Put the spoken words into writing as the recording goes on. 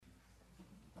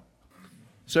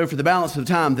So for the balance of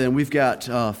the time, then, we've got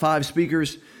 5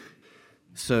 speakers.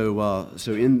 So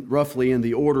roughly in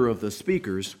the order of the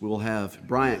speakers, we'll have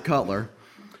Bryant Cutler,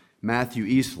 Matthew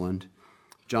Eastland,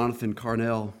 Jonathan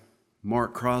Carnell,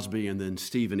 Mark Crosby, and then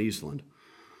Stephen Eastland,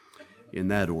 in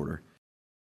that order.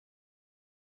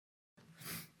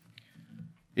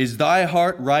 Is thy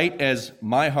heart right as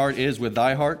my heart is with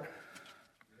thy heart?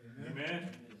 Amen.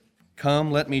 Come,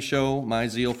 let me show my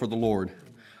zeal for the Lord.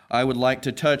 I would like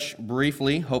to touch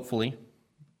briefly, hopefully,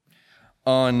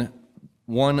 on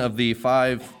one of the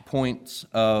 5 points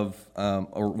of,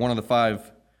 or one of the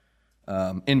 5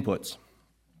 inputs.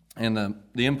 And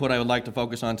the input I would like to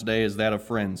focus on today is that of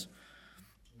friends.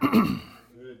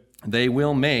 They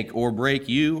will make or break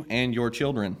you and your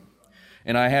children.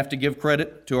 And I have to give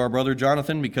credit to our brother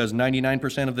Jonathan because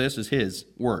 99% of this is his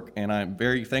work. And I'm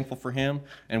very thankful for him.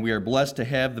 And we are blessed to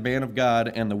have the man of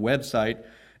God and the website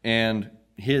and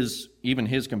even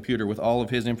his computer with all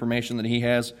of his information that he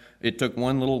has. It took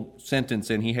one little sentence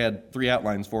and he had 3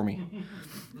 outlines for me.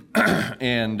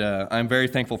 And I'm very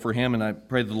thankful for him, and I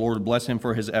pray the Lord bless him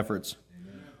for his efforts.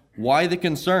 Amen. Why the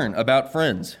concern about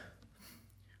friends?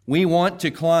 We want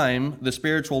to climb the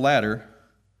spiritual ladder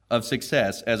of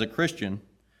success as a Christian,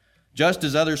 just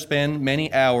as others spend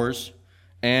many hours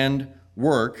and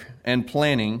work and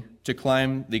planning to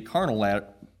climb the carnal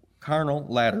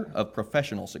ladder of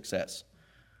professional success.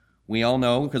 We all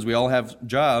know, because we all have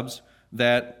jobs,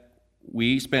 that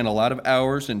we spend a lot of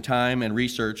hours and time and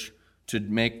research to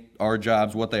make our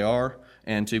jobs what they are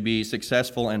and to be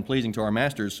successful and pleasing to our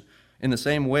masters. In the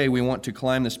same way, we want to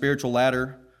climb the spiritual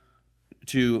ladder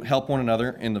to help one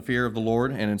another in the fear of the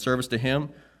Lord and in service to Him.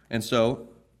 And so,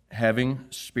 having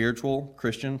spiritual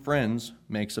Christian friends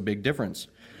makes a big difference.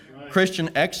 Right. Christian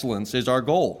excellence is our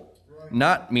goal,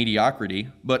 not mediocrity,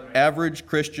 but average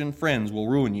Christian friends will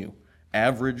ruin you.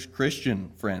 Average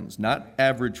Christian friends, not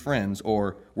average friends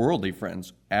or worldly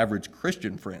friends, average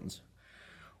Christian friends.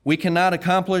 We cannot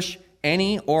accomplish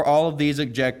any or all of these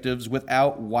objectives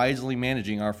without wisely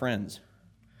managing our friends.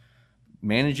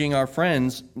 Managing our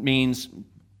friends means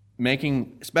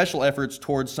making special efforts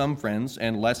towards some friends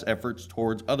and less efforts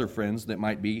towards other friends that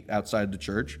might be outside the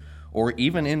church or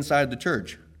even inside the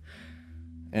church.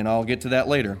 And I'll get to that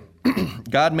later.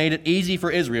 God made it easy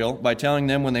for Israel by telling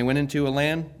them when they went into a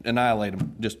land, annihilate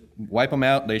them. Just wipe them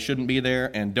out. They shouldn't be there,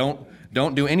 and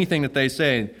don't do anything that they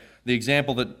say. The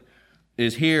example that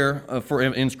is here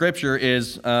in Scripture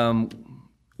is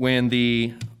when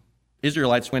the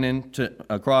Israelites went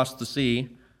across the sea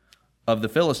of the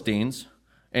Philistines,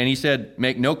 and he said,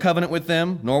 "Make no covenant with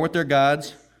them, nor with their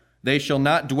gods. They shall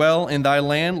not dwell in thy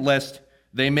land, lest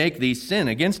they make thee sin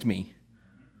against me.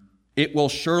 It will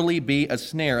surely be a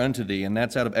snare unto thee." And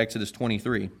that's out of Exodus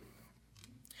 23.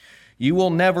 You will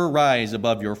never rise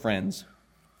above your friends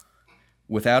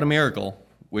without a miracle,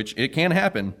 which it can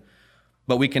happen,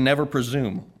 but we can never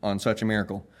presume on such a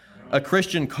miracle. A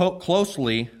Christian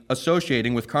closely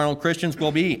associating with carnal Christians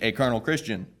will be a carnal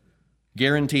Christian,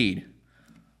 guaranteed.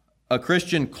 A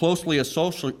Christian closely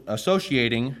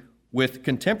associating with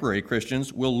contemporary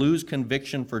Christians will lose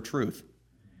conviction for truth.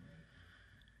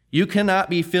 You cannot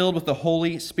be filled with the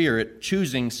Holy Spirit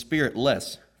choosing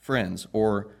spiritless friends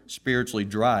or spiritually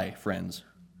dry friends.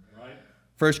 Right.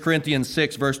 1 Corinthians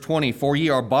 6, verse 20, "For ye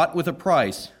are bought with a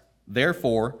price,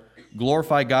 therefore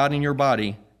glorify God in your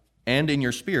body and in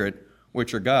your spirit,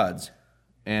 which are God's."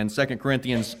 And 2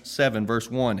 Corinthians 7, verse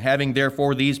 1, "Having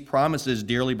therefore these promises,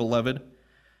 dearly beloved,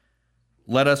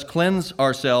 let us cleanse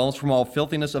ourselves from all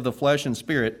filthiness of the flesh and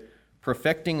spirit,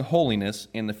 perfecting holiness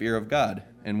in the fear of God."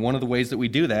 And one of the ways that we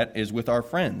do that is with our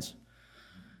friends.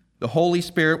 The Holy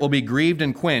Spirit will be grieved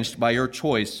and quenched by your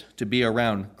choice to be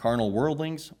around carnal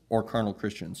worldlings or carnal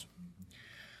Christians.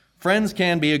 Friends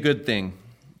can be a good thing.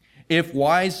 If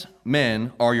wise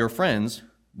men are your friends,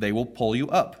 they will pull you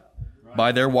up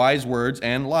by their wise words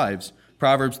and lives.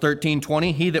 Proverbs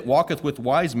 13:20, "He that walketh with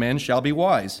wise men shall be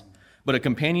wise, but a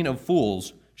companion of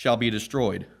fools shall be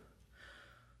destroyed."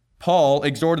 Paul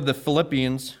exhorted the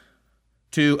Philippians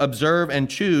to observe and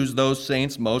choose those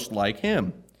saints most like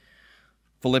him.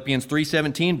 Philippians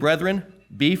 3:17, "Brethren,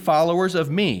 be followers of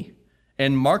me,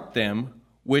 and mark them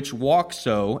which walk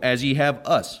so as ye have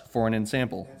us for an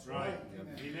ensample." That's right.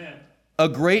 Amen. A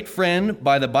great friend,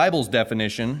 by the Bible's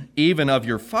definition, even of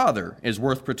your father, is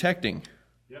worth protecting.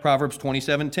 Yep. Proverbs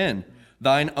 27:10,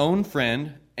 "Thine own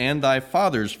friend and thy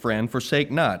father's friend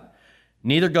forsake not.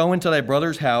 Neither go into thy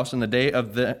brother's house in the day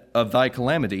of thy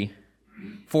calamity.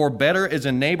 For better is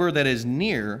a neighbor that is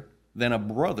near than a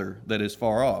brother that is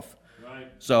far off."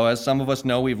 Right. So as some of us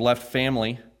know, we've left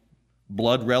family,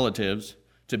 blood relatives,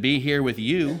 to be here with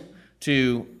you,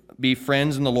 to be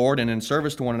friends in the Lord and in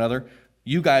service to one another,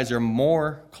 you guys are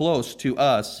more close to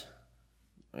us,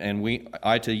 and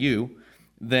I to you,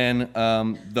 than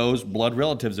those blood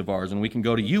relatives of ours. And we can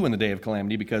go to you in the day of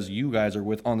calamity because you guys are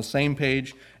on the same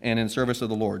page and in service of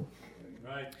the Lord.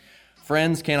 Right.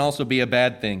 Friends can also be a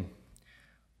bad thing.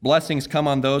 Blessings come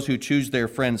on those who choose their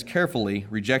friends carefully,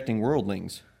 rejecting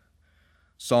worldlings.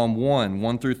 Psalm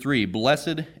 1 through 3.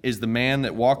 Blessed is the man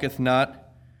that walketh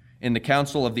not in the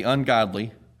counsel of the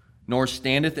ungodly, nor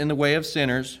standeth in the way of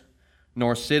sinners,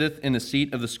 nor sitteth in the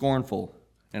seat of the scornful.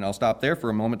 And I'll stop there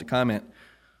for a moment to comment.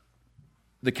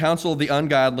 The counsel of the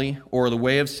ungodly, or the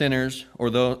way of sinners, or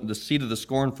the seat of the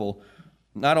scornful,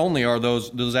 not only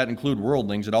does that include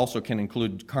worldlings, it also can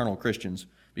include carnal Christians,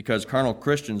 because carnal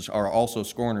Christians are also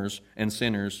scorners and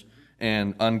sinners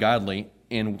and ungodly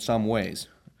in some ways.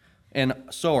 And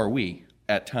so are we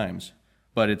at times,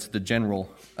 but it's the general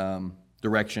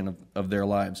direction of their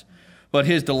lives. But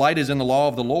his delight is in the law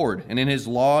of the Lord, and in his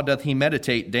law doth he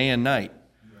meditate day and night.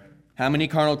 How many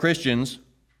carnal Christians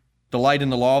delight in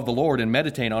the law of the Lord and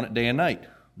meditate on it day and night?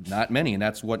 Not many, and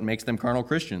that's what makes them carnal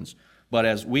Christians. But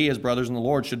as brothers in the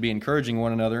Lord, should be encouraging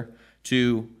one another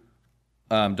to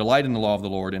delight in the law of the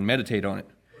Lord and meditate on it.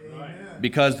 Amen.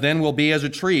 Because then we'll be as a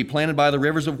tree planted by the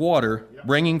rivers of water,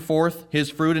 bringing forth his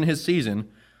fruit in his season.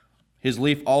 His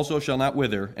leaf also shall not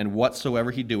wither, and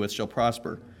whatsoever he doeth shall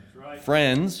prosper. Right.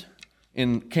 Friends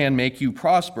can make you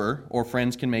prosper, or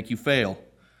friends can make you fail.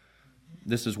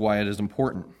 This is why it is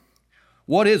important.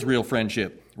 What is real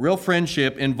friendship? Real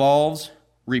friendship involves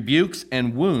rebukes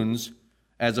and wounds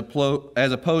as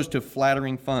opposed to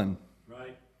flattering fun.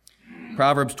 Right.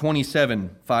 Proverbs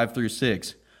 27, 5 through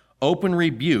 6. Open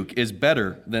rebuke is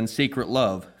better than secret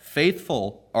love.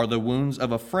 Faithful are the wounds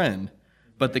of a friend,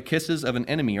 but the kisses of an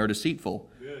enemy are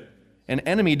deceitful. Good. An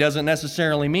enemy doesn't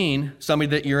necessarily mean somebody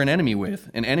that you're an enemy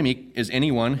with. An enemy is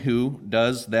anyone who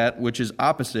does that which is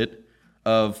opposite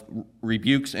of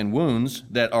rebukes and wounds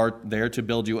that are there to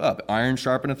build you up. Iron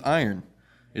sharpeneth iron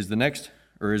is the next,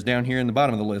 or is down here in the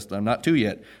bottom of the list. I'm not to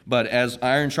yet. But as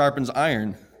iron sharpens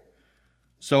iron,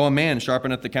 so a man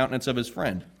sharpeneth the countenance of his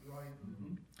friend.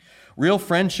 Real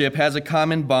friendship has a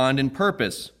common bond and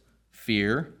purpose: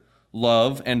 fear,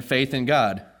 love, and faith in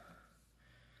God.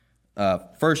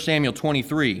 1 Samuel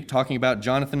 23, talking about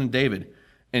Jonathan and David.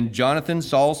 And Jonathan,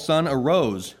 Saul's son,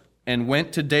 arose and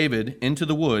went to David into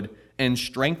the wood and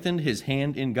strengthened his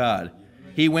hand in God.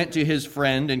 He went to his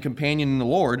friend and companion in the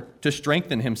Lord to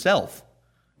strengthen himself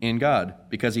in God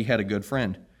because he had a good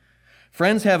friend.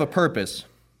 Friends have a purpose,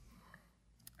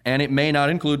 and it may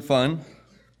not include fun,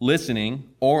 listening,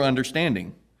 or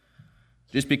understanding.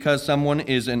 Just because someone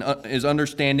is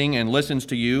understanding and listens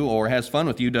to you or has fun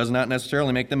with you does not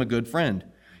necessarily make them a good friend.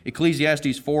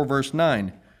 Ecclesiastes 4, verse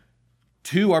 9.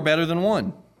 2 are better than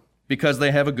 1 because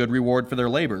they have a good reward for their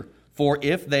labor. For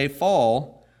if they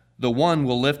fall, the one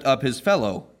will lift up his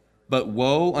fellow, but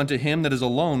woe unto him that is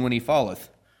alone when he falleth.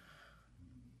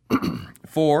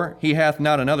 For he hath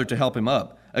not another to help him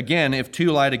up. Again, if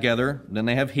 2 lie together, then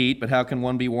they have heat, but how can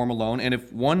one be warm alone? And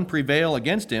if 1 prevail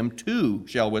against him, 2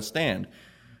 shall withstand.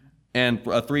 And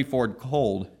a threefold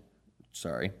cord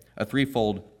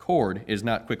is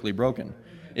not quickly broken.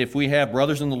 If we have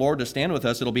brothers in the Lord to stand with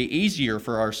us, it'll be easier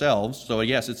for ourselves. So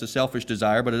yes, it's a selfish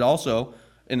desire, but it also,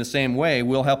 in the same way,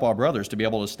 will help our brothers to be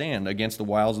able to stand against the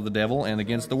wiles of the devil and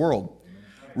against the world.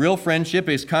 Real friendship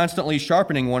is constantly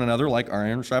sharpening one another like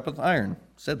iron sharpeneth iron.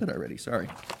 Said that already, sorry.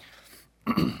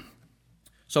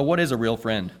 So what is a real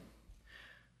friend?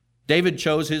 David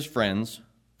chose his friends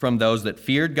from those that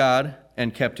feared God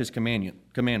and kept his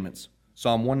commandments.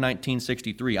 Psalm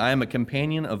 119:63. I am a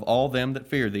companion of all them that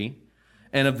fear thee,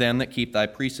 and of them that keep thy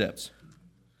precepts.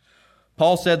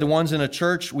 Paul said the ones in a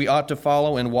church we ought to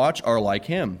follow and watch are like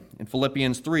him. In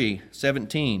Philippians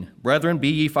 3:17, Brethren, be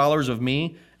ye followers of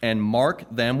me, and mark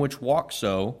them which walk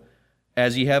so,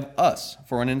 as ye have us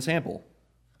for an ensample.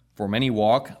 For many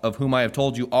walk, of whom I have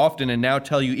told you often, and now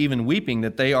tell you even weeping,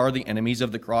 that they are the enemies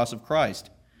of the cross of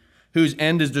Christ, whose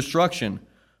end is destruction,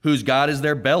 whose God is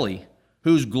their belly,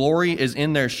 whose glory is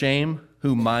in their shame,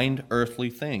 who mind earthly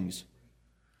things.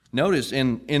 Notice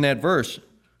in that verse,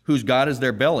 whose God is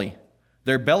their belly.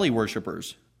 They're belly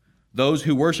worshipers, those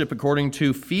who worship according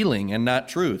to feeling and not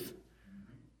truth.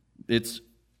 It's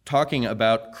talking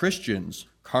about Christians,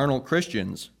 carnal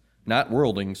Christians, not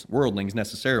worldlings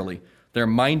necessarily. They're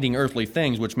minding earthly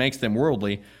things, which makes them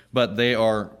worldly, but they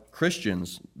are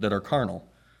Christians that are carnal.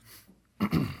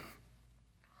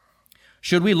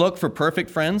 Should we look for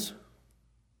perfect friends?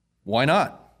 Why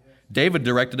not? David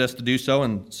directed us to do so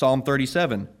in Psalm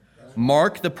 37.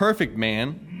 Mark the perfect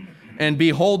man, and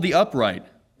behold the upright,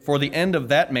 For the end of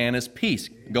that man is peace.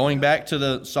 Going back to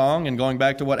the song and going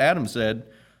back to what Adam said,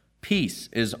 peace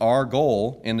is our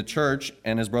goal in the church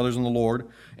and as brothers in the Lord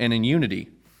and in unity.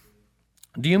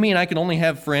 Do you mean I can only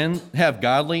have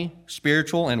godly,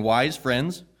 spiritual, and wise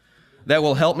friends that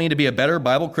will help me to be a better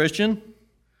Bible Christian?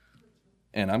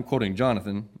 And I'm quoting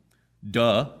Jonathan.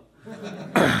 Duh.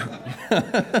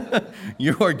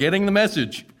 You are getting the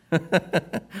message.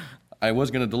 I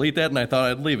was going to delete that, and I thought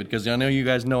I'd leave it because I know you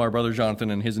guys know our brother Jonathan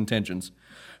and his intentions.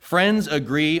 Friends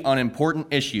agree on important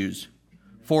issues,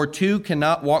 for two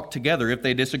cannot walk together if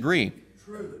they disagree.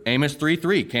 True. Amos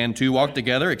 3:3, can two walk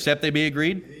together except they be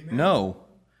agreed? Amen. No.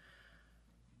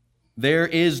 There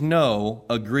is no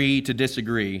agree to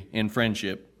disagree in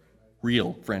friendship,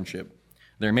 real friendship.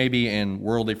 There may be in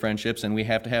worldly friendships, and we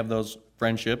have to have those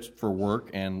friendships for work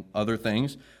and other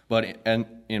things, but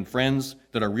in friends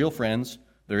that are real friends,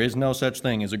 there is no such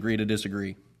thing as agree to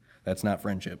disagree. That's not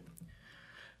friendship.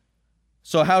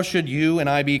 So how should you and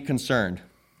I be concerned?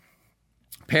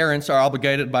 Parents are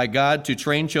obligated by God to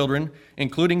train children,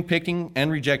 including picking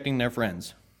and rejecting their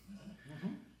friends.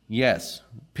 Yes,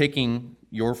 picking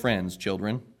your friends,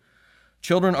 children.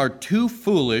 Children are too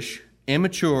foolish,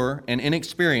 immature, and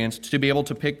inexperienced to be able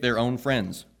to pick their own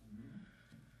friends.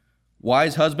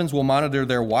 Wise husbands will monitor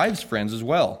their wives' friends as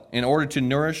well, in order to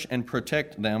nourish and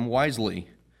protect them wisely.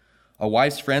 A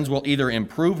wife's friends will either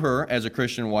improve her as a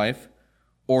Christian wife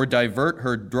or divert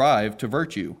her drive to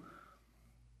virtue.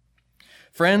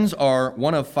 Friends are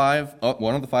one of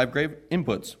the five grave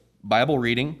inputs. Bible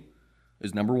reading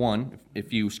is number one.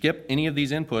 If you skip any of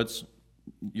these inputs,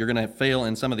 you're going to fail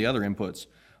in some of the other inputs.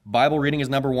 Bible reading is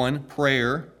number one.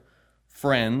 Prayer,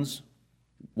 friends,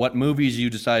 what movies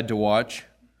you decide to watch,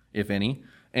 if any,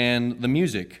 and the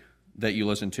music that you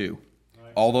listen to.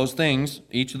 Right. All those things,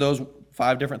 each of those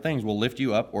 5 different things will lift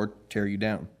you up or tear you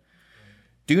down.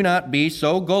 Do not be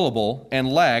so gullible and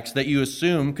lax that you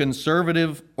assume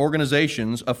conservative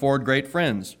organizations afford great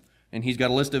friends. And he's got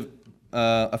a list of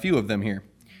a few of them here.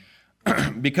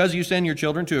 Because you send your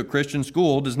children to a Christian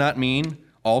school does not mean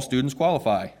all students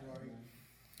qualify.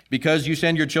 Because you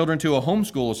send your children to a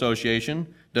homeschool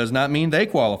association does not mean they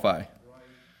qualify.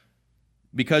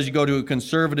 Because you go to a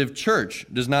conservative church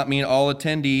does not mean all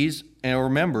attendees or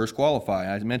members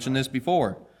qualify. I mentioned this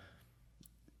before.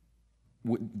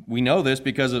 We know this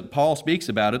because Paul speaks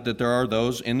about it, that there are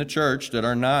those in the church that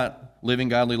are not living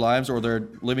godly lives, or they're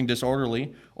living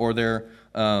disorderly, or they're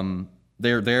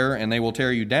there and they will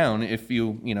tear you down if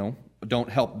you don't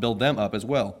help build them up as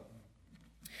well.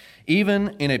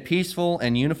 Even in a peaceful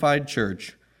and unified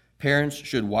church, parents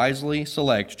should wisely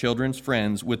select children's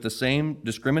friends with the same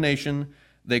discrimination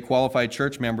they qualify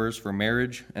church members for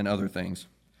marriage and other things.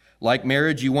 Like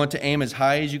marriage, you want to aim as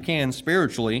high as you can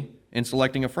spiritually in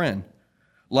selecting a friend.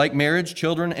 Like marriage,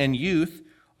 children and youth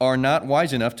are not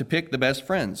wise enough to pick the best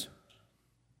friends.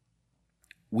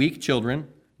 Weak children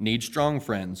need strong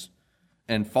friends,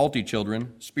 and faulty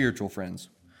children, spiritual friends.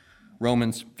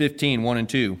 Romans 15, 1 and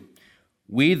 2.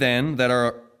 We then that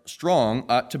are strong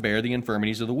ought to bear the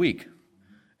infirmities of the weak,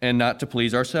 and not to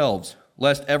please ourselves,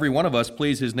 lest every one of us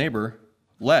please his neighbor.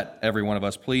 Let every one of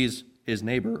us please his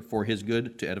neighbor for his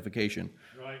good to edification.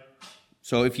 Right.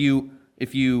 So if you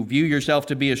view yourself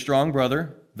to be a strong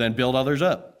brother, then build others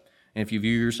up. And if you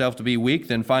view yourself to be weak,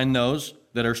 then find those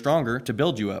that are stronger to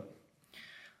build you up.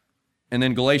 And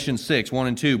then Galatians 6, 1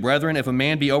 and 2. Brethren, if a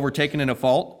man be overtaken in a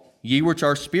fault, ye which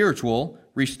are spiritual,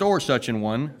 restore such an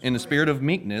one in the spirit of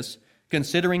meekness,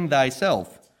 considering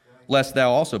thyself, lest thou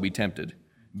also be tempted.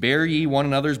 Bear ye one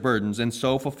another's burdens, and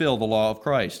so fulfill the law of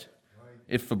Christ.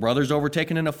 If a brother's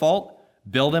overtaken in a fault,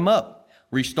 build him up,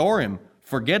 restore him,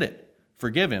 forget it,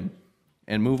 forgive him,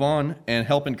 and move on and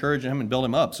help encourage him and build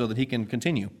him up so that he can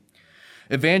continue.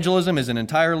 Evangelism is an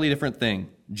entirely different thing.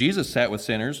 Jesus sat with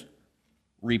sinners,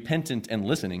 repentant and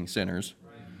listening sinners.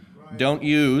 Don't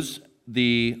use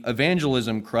the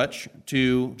evangelism crutch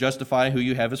to justify who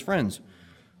you have as friends,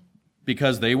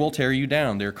 because they will tear you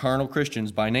down. They're carnal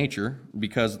Christians by nature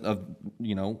because of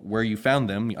where you found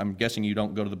them. I'm guessing you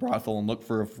don't go to the brothel and look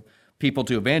for people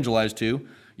to evangelize to.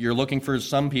 You're looking for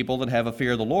some people that have a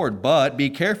fear of the Lord, but be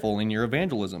careful in your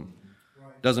evangelism.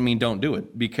 Doesn't mean don't do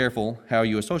it. Be careful how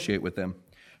you associate with them.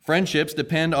 Friendships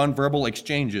depend on verbal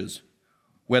exchanges,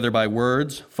 whether by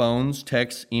words, phones,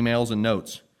 texts, emails, and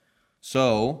notes.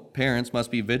 So, parents must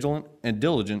be vigilant and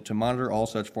diligent to monitor all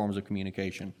such forms of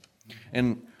communication.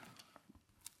 And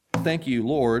thank you,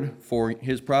 Lord, for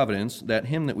his providence. That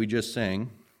hymn that we just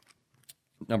sang,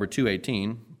 number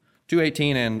 218,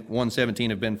 218 and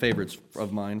 117 have been favorites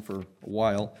of mine for a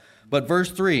while. But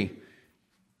verse 3,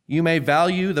 you may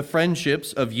value the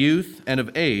friendships of youth and of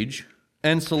age,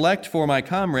 and select for my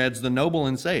comrades the noble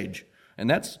and sage. And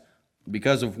that's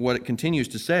because of what it continues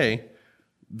to say.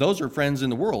 Those are friends in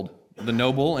the world, the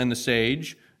noble and the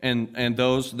sage, and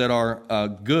those that are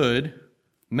good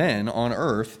men on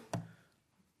earth.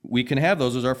 We can have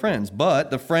those as our friends. But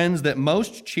the friends that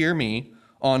most cheer me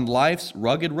on life's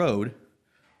rugged road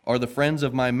are the friends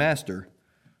of my master,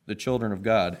 the children of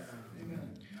God. Amen.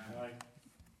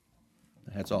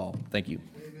 That's all. Thank you.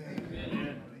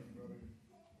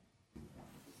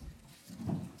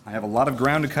 I have a lot of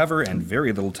ground to cover and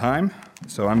very little time,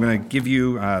 so I'm going to give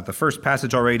you the first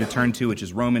passage already to turn to, which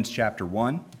is Romans chapter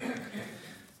 1.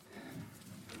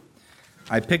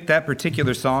 I picked that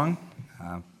particular song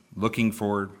looking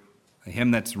for a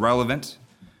hymn that's relevant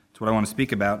to what I want to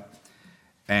speak about,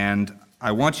 and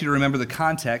I want you to remember the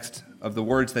context of the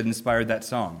words that inspired that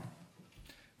song.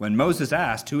 When Moses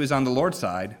asked who is on the Lord's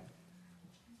side,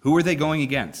 who are they going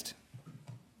against?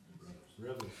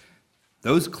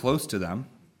 Those close to them,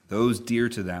 those dear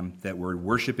to them that were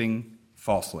worshiping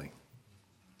falsely.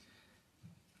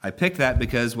 I picked that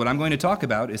because what I'm going to talk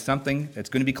about is something that's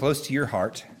going to be close to your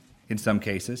heart in some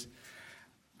cases.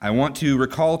 I want to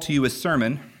recall to you a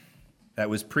sermon that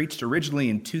was preached originally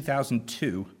in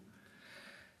 2002.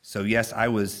 So yes, I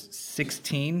was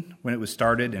 16 when it was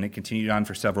started, and it continued on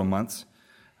for several months.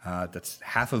 That's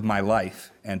half of my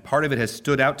life, and part of it has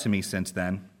stood out to me since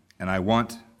then. And I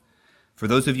want, for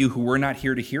those of you who were not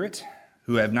here to hear it,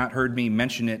 who have not heard me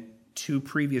mention it 2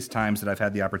 previous times that I've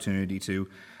had the opportunity to,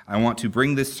 I want to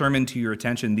bring this sermon to your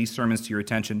attention, these sermons to your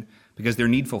attention, because they're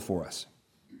needful for us.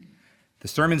 The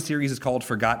sermon series is called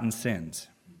Forgotten Sins.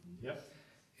 Yep.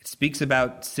 It speaks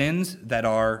about sins that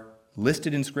are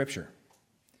listed in Scripture,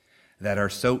 that are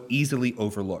so easily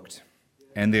overlooked.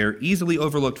 And they're easily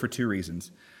overlooked for 2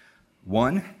 reasons.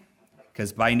 One,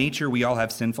 because by nature we all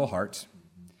have sinful hearts,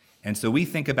 and so we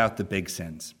think about the big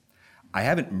sins. I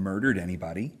haven't murdered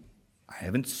anybody. I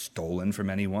haven't stolen from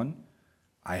anyone.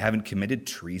 I haven't committed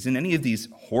treason, any of these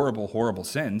horrible, horrible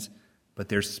sins, but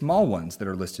there's small ones that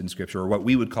are listed in Scripture, or what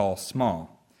we would call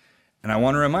small. And I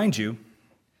want to remind you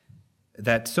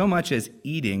that so much as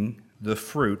eating the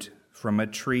fruit from a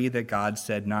tree that God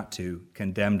said not to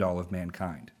condemned all of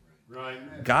mankind.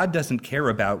 Right. God doesn't care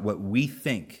about what we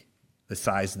think the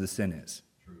size of the sin is.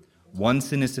 One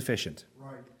sin is sufficient.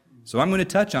 Right. So I'm going to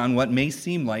touch on what may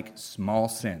seem like small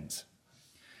sins.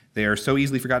 They are so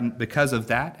easily forgotten because of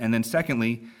that. And then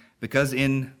secondly, because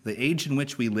in the age in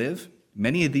which we live,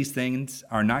 many of these things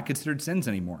are not considered sins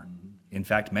anymore. In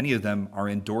fact, many of them are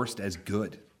endorsed as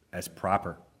good, as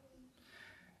proper.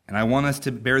 And I want us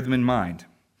to bear them in mind.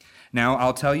 Now,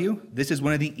 I'll tell you, this is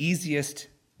one of the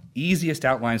easiest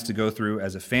outlines to go through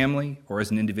as a family or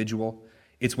as an individual.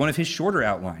 It's one of his shorter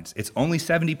outlines. It's only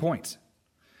 70 points.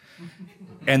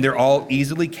 And they're all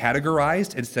easily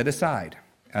categorized and set aside.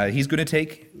 He's going to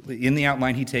take, in the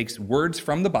outline, he takes words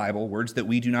from the Bible, words that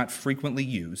we do not frequently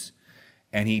use,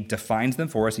 and he defines them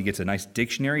for us. He gets a nice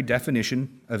dictionary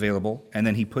definition available, and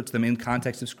then he puts them in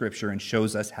context of Scripture and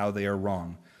shows us how they are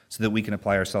wrong so that we can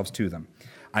apply ourselves to them.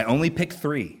 I only picked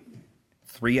 3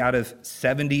 out of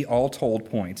 70 all told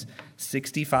points,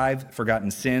 65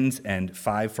 forgotten sins and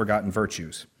 5 forgotten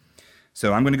virtues.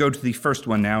 So I'm going to go to the first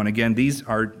one now, and again, these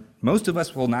are, most of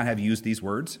us will not have used these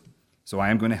words, so I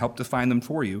am going to help define them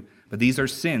for you, but these are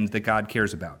sins that God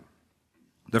cares about.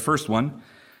 The first one,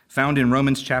 found in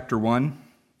Romans chapter 1,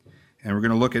 and we're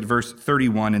going to look at verse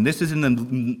 31, and this is in the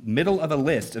middle of a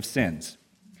list of sins.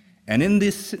 And in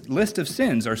this list of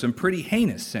sins are some pretty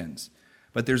heinous sins,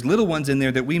 but there's little ones in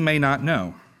there that we may not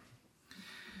know.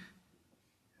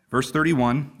 Verse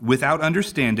 31, without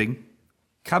understanding,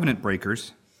 covenant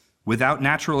breakers, without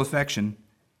natural affection,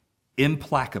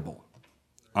 implacable,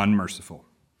 unmerciful.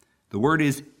 The word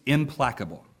is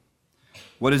implacable.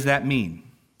 What does that mean?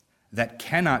 That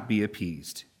cannot be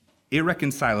appeased,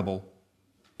 irreconcilable,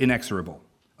 inexorable,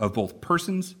 of both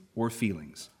persons or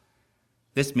feelings.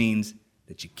 This means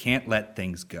that you can't let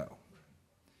things go.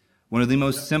 One of the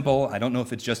most simple, I don't know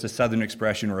if it's just a Southern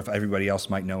expression or if everybody else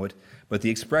might know it, but the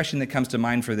expression that comes to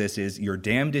mind for this is, you're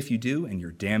damned if you do and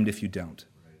you're damned if you don't.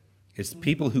 It's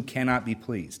people who cannot be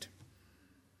pleased.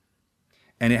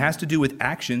 And it has to do with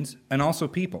actions and also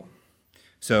people.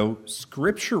 So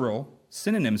scriptural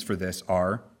synonyms for this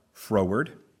are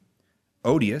froward,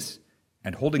 odious,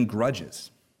 and holding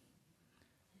grudges.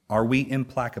 Are we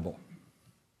implacable?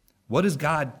 What does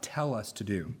God tell us to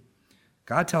do?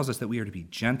 God tells us that we are to be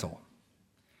gentle,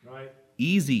 right,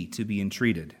 easy to be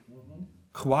entreated,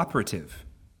 cooperative,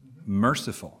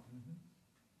 merciful.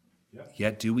 Yep.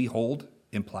 Yet do we hold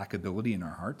implacability in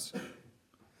our hearts?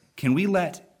 Can we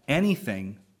let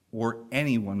anything or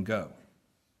anyone go?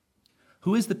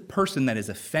 Who is the person that has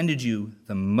offended you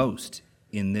the most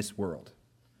in this world?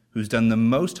 Who's done the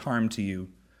most harm to you,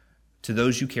 to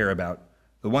those you care about,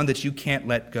 the one that you can't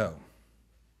let go?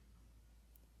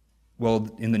 Well,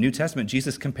 in the New Testament,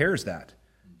 Jesus compares that.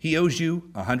 He owes you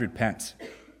 100 pence.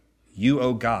 You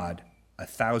owe God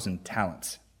 1,000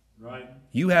 talents. Right.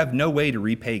 You have no way to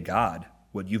repay God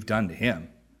what you've done to him.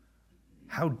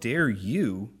 How dare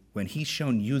you, when he's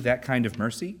shown you that kind of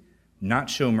mercy, not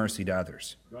show mercy to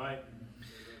others? Right.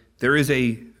 There is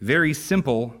a very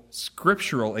simple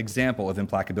scriptural example of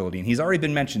implacability, and he's already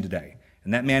been mentioned today,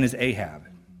 and that man is Ahab.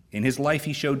 In his life,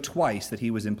 he showed twice that he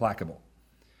was implacable.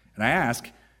 And I ask,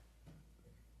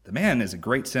 the man is a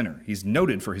great sinner. He's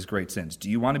noted for his great sins. Do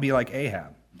you want to be like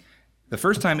Ahab? The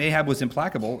first time Ahab was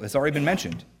implacable, it's already been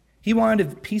mentioned. He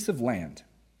wanted a piece of land.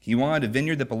 He wanted a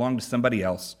vineyard that belonged to somebody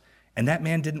else, and that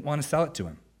man didn't want to sell it to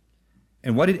him.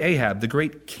 And what did Ahab, the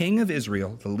great king of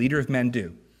Israel, the leader of men,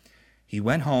 do? He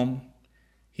went home,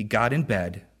 he got in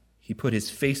bed, he put his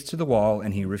face to the wall,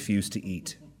 and he refused to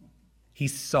eat. He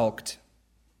sulked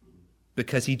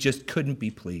because he just couldn't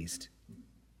be pleased.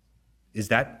 Is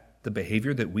that the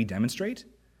behavior that we demonstrate?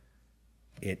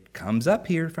 It comes up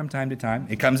here from time to time.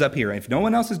 It comes up here. If no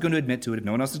one else is going to admit to it, if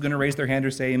no one else is going to raise their hand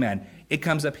or say amen, it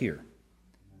comes up here.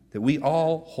 That we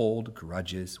all hold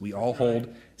grudges. We all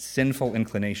hold sinful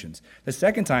inclinations. The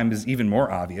second time is even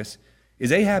more obvious,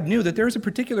 is Ahab knew that there was a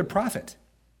particular prophet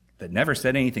that never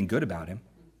said anything good about him.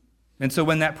 And so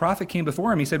when that prophet came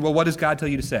before him, he said, well, what does God tell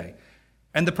you to say?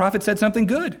 And the prophet said something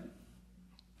good.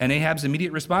 And Ahab's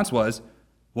immediate response was,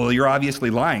 well, you're obviously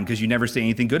lying because you never say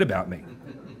anything good about me.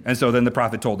 And so then the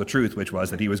prophet told the truth, which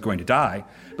was that he was going to die.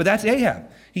 But that's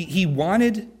Ahab. He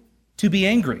wanted to be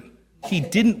angry. He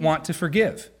didn't want to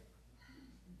forgive.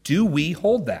 Do we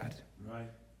hold that? Right.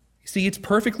 See, it's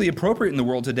perfectly appropriate in the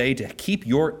world today to keep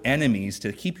your enemies,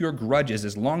 to keep your grudges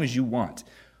as long as you want.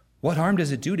 What harm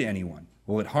does it do to anyone?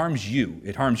 Well, it harms you.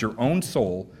 It harms your own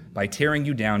soul by tearing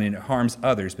you down, and it harms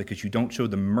others because you don't show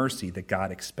the mercy that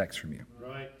God expects from you.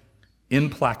 Right.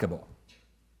 Implacable.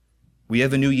 We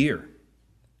have a new year.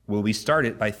 Will we start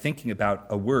it by thinking about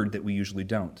a word that we usually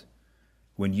don't?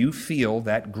 When you feel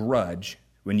that grudge,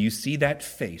 when you see that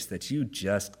face that you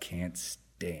just can't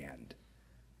stand,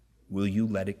 will you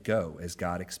let it go as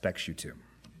God expects you to?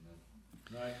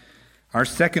 Right. Our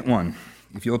second one,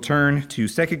 if you'll turn to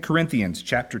 2 Corinthians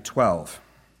chapter 12.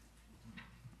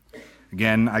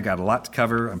 Again, I got a lot to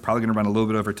cover. I'm probably going to run a little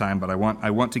bit over time, but I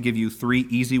want to give you three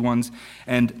easy ones.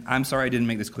 And I'm sorry I didn't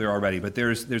make this clear already, but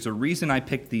there's a reason I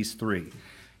picked these three.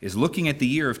 Is looking at the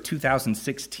year of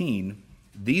 2016,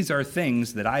 these are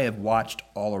things that I have watched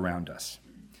all around us.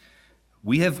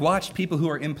 We have watched people who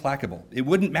are implacable. It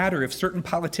wouldn't matter if certain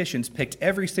politicians picked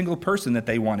every single person that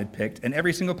they wanted picked and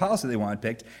every single policy they wanted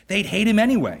picked. They'd hate him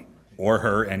anyway, or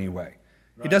her anyway.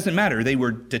 Right. It doesn't matter. They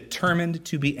were determined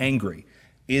to be angry.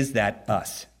 Is that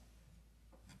us?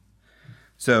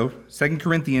 So, 2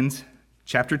 Corinthians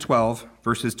chapter 12,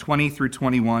 verses 20 through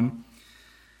 21.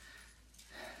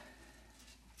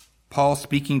 Paul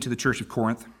speaking to the church of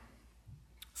Corinth.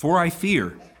 For I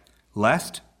fear,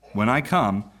 lest, when I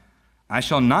come, I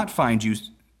shall not find you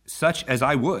such as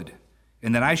I would,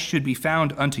 and that I should be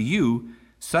found unto you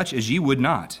such as ye would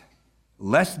not,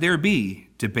 lest there be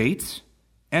debates,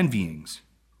 envyings,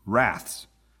 wraths,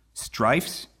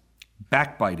 strifes,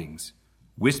 backbitings,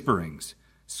 whisperings,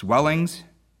 swellings,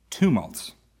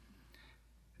 tumults.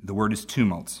 The word is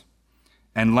tumults.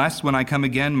 And lest when I come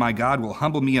again, my God will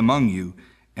humble me among you,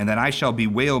 and that I shall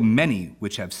bewail many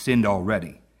which have sinned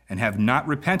already, and have not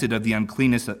repented of the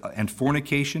uncleanness and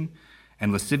fornication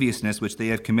and lasciviousness which they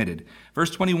have committed. Verse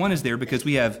 21 is there because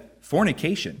we have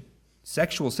fornication,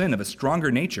 sexual sin of a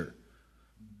stronger nature.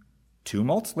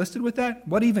 Tumults listed with that?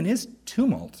 What even is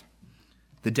tumult?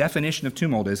 The definition of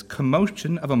tumult is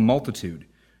commotion of a multitude,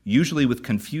 usually with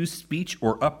confused speech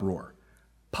or uproar,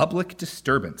 public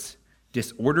disturbance,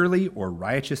 disorderly or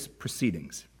riotous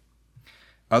proceedings.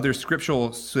 Other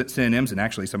scriptural synonyms, and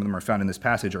actually some of them are found in this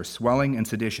passage, are swelling and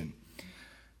sedition.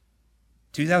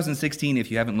 2016,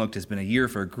 if you haven't looked, has been a year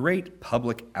for great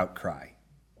public outcry,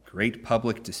 great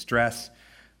public distress,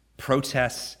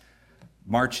 protests,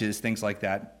 marches, things like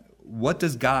that. What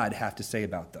does God have to say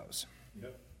about those?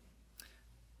 Yep.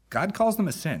 God calls them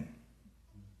a sin.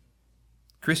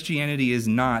 Christianity is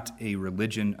not a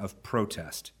religion of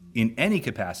protest in any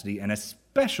capacity, and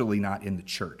especially not in the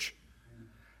church.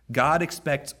 God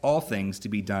expects all things to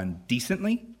be done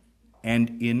decently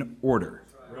and in order.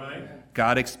 Right.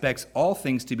 God expects all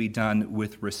things to be done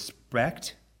with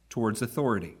respect towards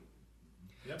authority.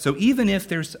 Yep. So even if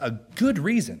there's a good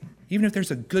reason, even if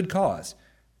there's a good cause,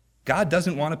 God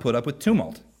doesn't want to put up with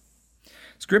tumult.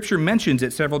 Scripture mentions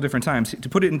it several different times. To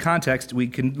put it in context, we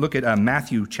can look at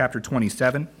Matthew chapter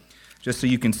 27, just so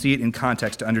you can see it in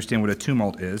context to understand what a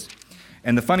tumult is.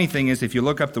 And the funny thing is, if you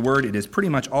look up the word, it is pretty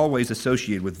much always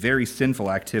associated with very sinful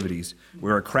activities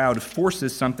where a crowd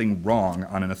forces something wrong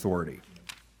on an authority.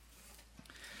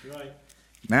 Right.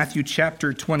 Matthew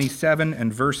chapter 27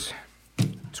 and verse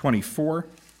 24.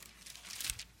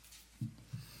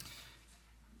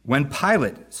 When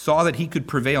Pilate saw that he could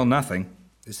prevail nothing,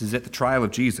 this is at the trial of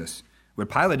Jesus, where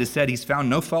Pilate has said he's found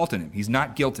no fault in him, he's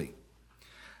not guilty,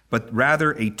 but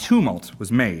rather a tumult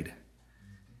was made.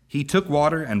 He took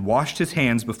water and washed his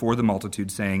hands before the multitude,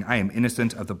 saying, I am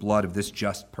innocent of the blood of this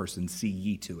just person, see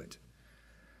ye to it.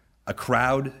 A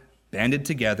crowd banded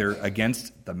together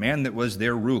against the man that was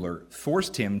their ruler,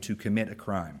 forced him to commit a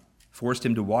crime, forced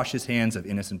him to wash his hands of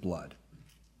innocent blood.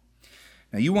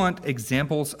 Now, you want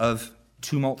examples of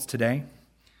tumults today?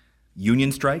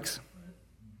 Union strikes.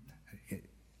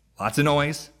 Lots of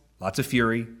noise, lots of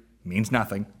fury, means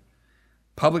nothing.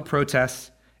 Public protests,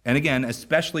 and again,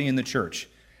 especially in the church.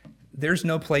 There's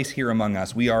no place here among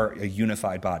us. We are a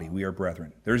unified body. We are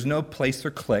brethren. There's no place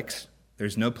for cliques.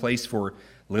 There's no place for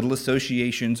little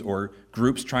associations or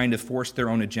groups trying to force their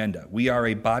own agenda. We are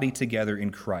a body together in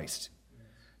Christ.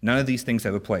 None of these things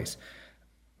have a place.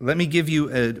 Let me give you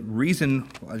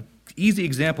an easy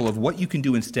example of what you can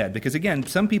do instead. Because again,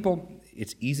 some people,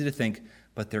 it's easy to think,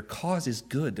 but their cause is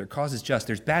good. Their cause is just.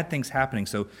 There's bad things happening.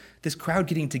 So this crowd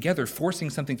getting together, forcing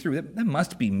something through, that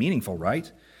must be meaningful, right?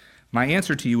 My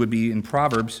answer to you would be in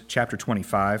Proverbs chapter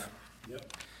 25.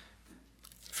 Yep.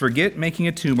 Forget making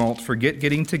a tumult, forget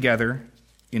getting together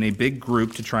in a big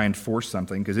group to try and force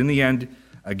something, because in the end,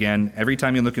 again, every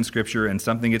time you look in Scripture and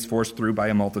something gets forced through by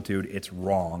a multitude, it's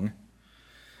wrong.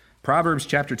 Proverbs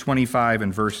chapter 25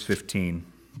 and verse 15.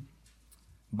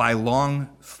 By long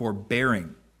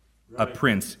forbearing a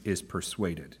prince is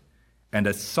persuaded, and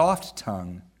a soft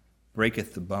tongue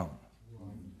breaketh the bone.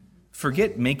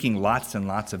 Forget making lots and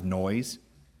lots of noise.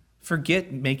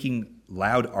 Forget making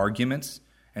loud arguments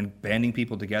and banding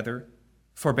people together.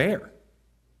 Forbear.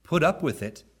 Put up with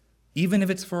it, even if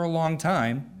it's for a long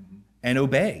time, and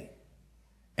obey.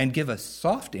 And give a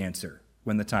soft answer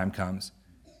when the time comes.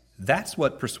 That's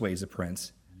what persuades a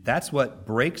prince. That's what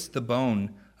breaks the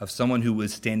bone of someone who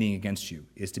is standing against you,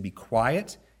 is to be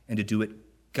quiet and to do it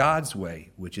God's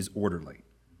way, which is orderly.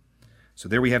 So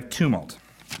there we have tumult.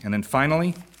 And then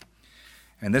finally,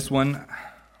 and this is one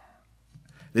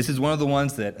of the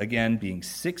ones that, again, being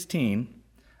 16,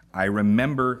 I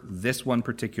remember this one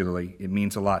particularly. It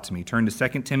means a lot to me. Turn to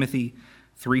 2 Timothy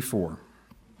 3:4.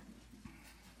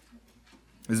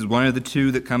 This is one of the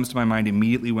two that comes to my mind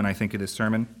immediately when I think of this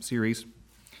sermon series.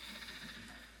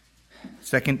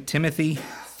 2 Timothy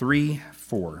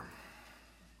 3:4.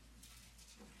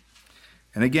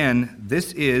 And again,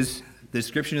 this is the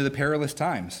description of the perilous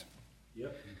times.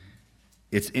 Yep.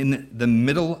 It's in the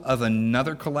middle of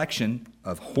another collection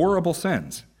of horrible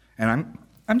sins. And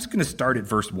I'm just going to start at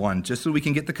verse 1 just so we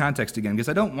can get the context again, because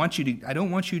I don't want you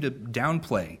to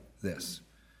downplay this.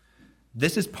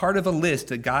 This is part of a list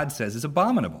that God says is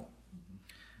abominable.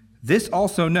 This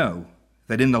also know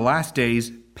that in the last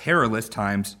days perilous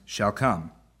times shall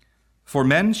come. For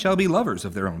men shall be lovers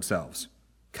of their own selves,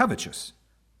 covetous,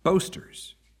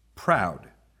 boasters, proud,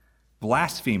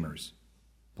 blasphemers.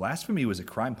 Blasphemy was a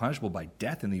crime punishable by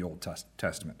death in the Old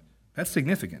Testament. That's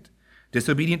significant.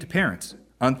 Disobedient to parents,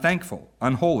 unthankful,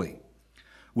 unholy,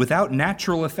 without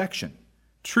natural affection,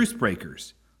 truce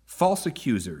breakers, false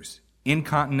accusers,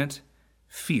 incontinent,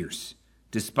 fierce,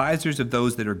 despisers of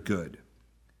those that are good,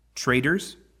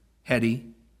 traitors,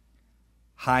 heady,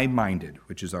 high-minded,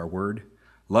 which is our word,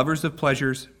 lovers of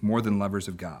pleasures more than lovers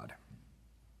of God.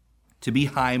 To be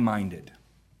high-minded.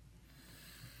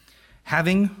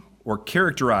 Having or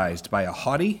characterized by a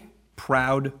haughty,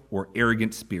 proud, or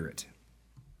arrogant spirit.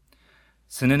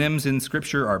 Synonyms in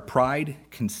Scripture are pride,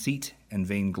 conceit, and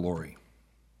vainglory.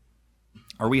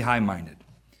 Are we high-minded?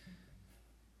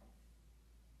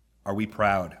 Are we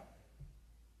proud?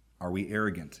 Are we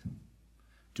arrogant?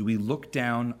 Do we look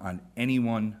down on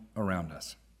anyone around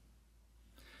us?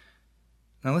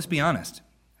 Now let's be honest.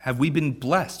 Have we been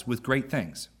blessed with great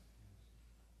things?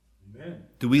 Amen.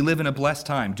 Do we live in a blessed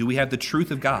time? Do we have the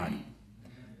truth of God?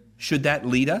 Should that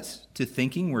lead us to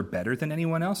thinking we're better than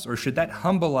anyone else, or should that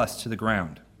humble us to the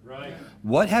ground? Right.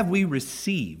 What have we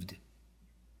received,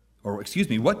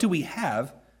 what do we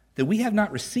have that we have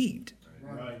not received?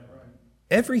 Right.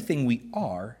 Everything we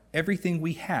are, everything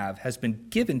we have has been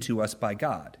given to us by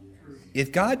God.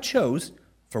 If God chose,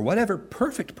 for whatever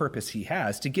perfect purpose he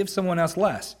has, to give someone else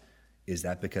less, is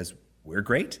that because we're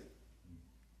great?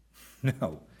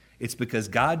 No. It's because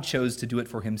God chose to do it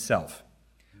for himself.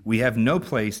 We have no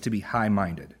place to be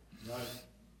high-minded. Right.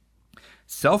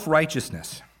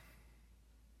 Self-righteousness,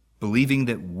 believing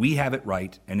that we have it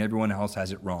right and everyone else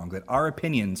has it wrong, that our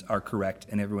opinions are correct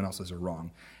and everyone else's are wrong,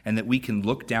 and that we can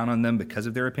look down on them because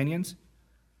of their opinions,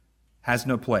 has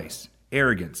no place.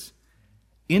 Arrogance,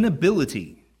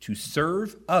 inability to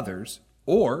serve others,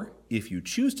 or, if you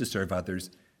choose to serve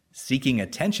others, seeking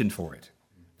attention for it.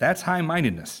 That's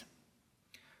high-mindedness.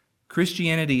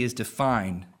 Christianity is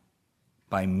defined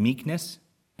by meekness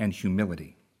and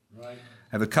humility. Right.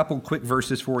 I have a couple quick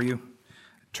verses for you.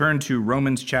 Turn to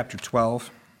Romans chapter 12.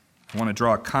 I want to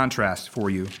draw a contrast for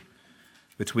you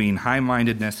between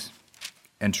high-mindedness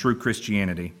and true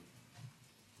Christianity.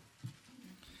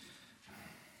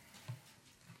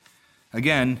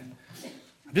 Again,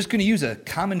 I'm just going to use a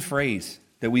common phrase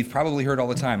that we've probably heard all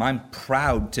the time. I'm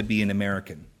proud to be an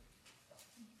American.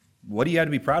 What do you have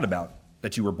to be proud about?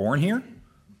 That you were born here?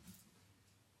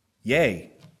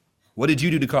 Yay. What did you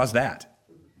do to cause that?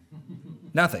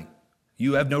 Nothing.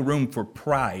 You have no room for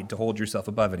pride to hold yourself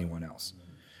above anyone else.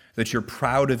 That you're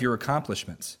proud of your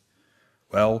accomplishments.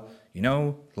 Well, you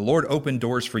know, the Lord opened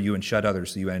doors for you and shut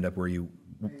others so you end up where you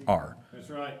are. That's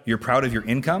right. You're proud of your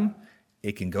income?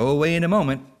 It can go away in a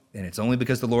moment, and it's only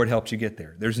because the Lord helped you get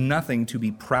there. There's nothing to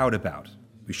be proud about.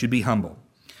 We should be humble.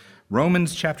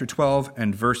 Romans chapter 12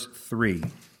 and verse 3.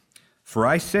 For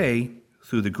I say,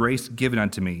 through the grace given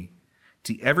unto me,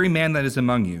 to every man that is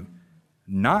among you,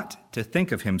 not to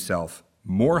think of himself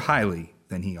more highly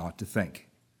than he ought to think,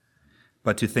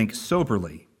 but to think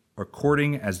soberly,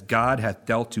 according as God hath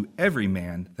dealt to every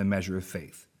man the measure of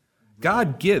faith.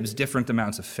 God gives different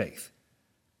amounts of faith,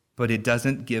 but it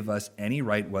doesn't give us any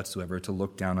right whatsoever to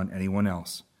look down on anyone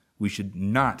else. We should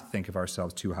not think of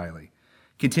ourselves too highly.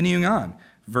 Continuing on,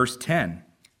 verse 10,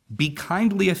 be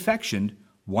kindly affectioned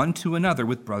one to another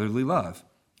with brotherly love,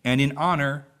 and in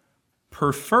honor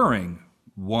preferring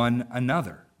one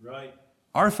another. Right.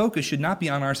 Our focus should not be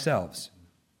on ourselves.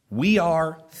 We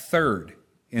are third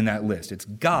in that list. It's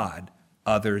God,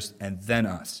 others, and then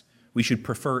us. We should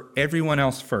prefer everyone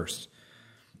else first.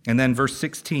 And then verse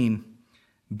 16,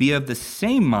 be of the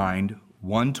same mind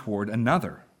one toward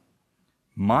another.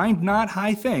 Mind not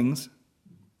high things.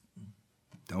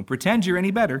 Don't pretend you're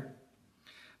any better.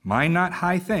 Mind not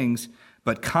high things,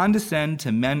 but condescend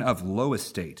to men of low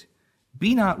estate.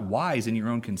 Be not wise in your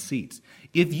own conceits.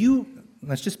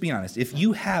 Let's just be honest, if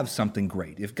you have something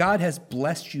great, if God has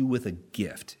blessed you with a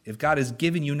gift, if God has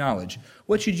given you knowledge,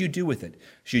 what should you do with it?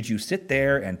 Should you sit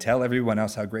there and tell everyone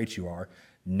else how great you are?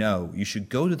 No, you should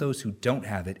go to those who don't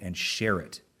have it and share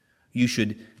it. You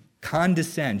should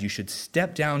condescend, you should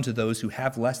step down to those who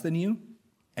have less than you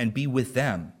and be with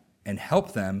them and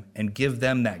help them and give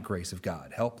them that grace of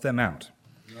God. Help them out.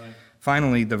 Right.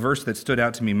 Finally, the verse that stood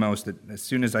out to me most, that as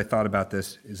soon as I thought about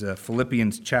this, is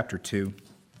Philippians chapter 2.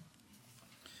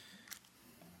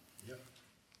 Yep.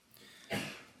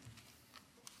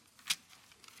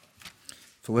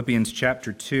 Philippians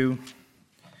chapter 2,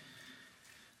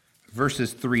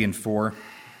 verses 3 and 4.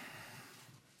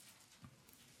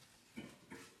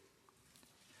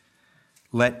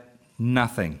 Let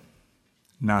nothing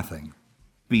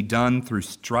be done through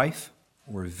strife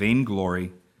or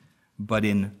vainglory, but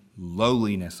in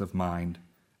lowliness of mind,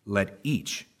 let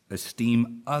each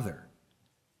esteem other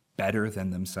better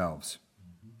than themselves.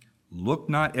 Look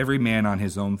not every man on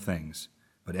his own things,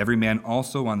 but every man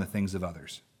also on the things of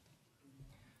others.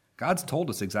 God's told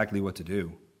us exactly what to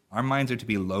do. Our minds are to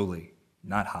be lowly,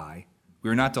 not high. We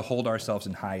are not to hold ourselves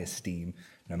in high esteem.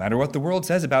 No matter what the world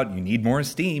says about you need more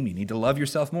esteem, you need to love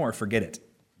yourself more, forget it.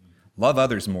 Love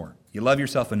others more. You love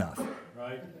yourself enough.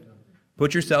 Right.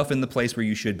 Put yourself in the place where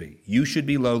you should be. You should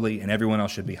be lowly, and everyone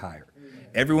else should be higher.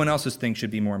 Everyone else's things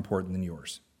should be more important than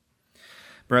yours.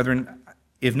 Brethren,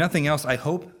 if nothing else, I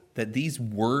hope that these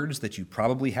words that you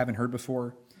probably haven't heard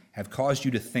before have caused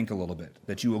you to think a little bit,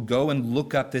 that you will go and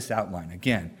look up this outline.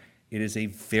 Again, it is a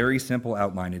very simple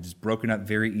outline. It is broken up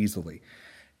very easily.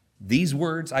 These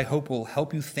words, I hope, will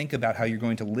help you think about how you're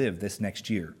going to live this next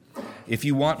year. If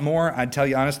you want more, I'd tell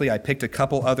you honestly, I picked a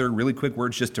couple other really quick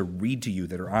words just to read to you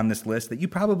that are on this list that you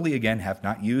probably, again, have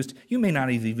not used. You may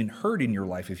not have even heard in your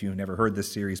life if you've never heard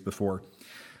this series before,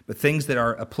 but things that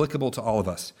are applicable to all of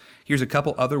us. Here's a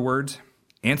couple other words.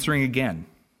 Answering again,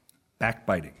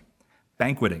 backbiting,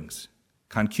 banquetings,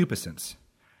 concupiscence,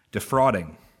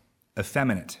 defrauding,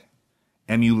 effeminate,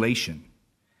 emulation,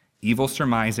 evil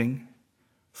surmising,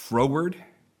 froward,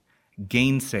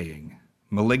 gainsaying,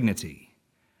 malignity,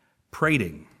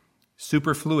 prating,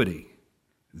 superfluity,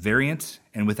 variance,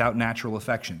 and without natural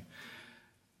affection.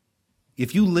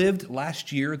 If you lived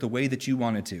last year the way that you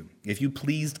wanted to, if you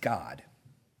pleased God,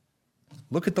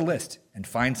 look at the list and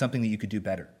find something that you could do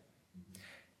better.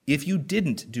 If you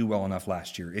didn't do well enough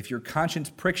last year, if your conscience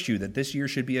pricks you that this year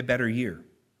should be a better year,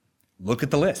 look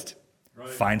at the list. Right.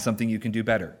 Find something you can do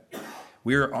better.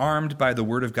 We are armed by the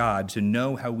Word of God to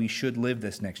know how we should live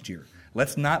this next year.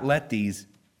 Let's not let these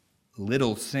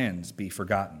little sins be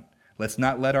forgotten. Let's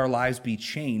not let our lives be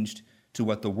changed to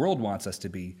what the world wants us to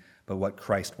be, but what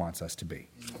Christ wants us to be.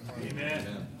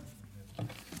 Amen.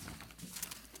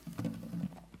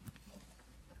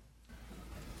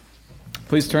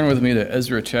 Please turn with me to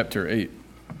Ezra chapter 8.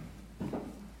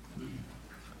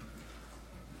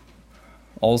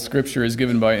 All Scripture is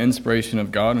given by inspiration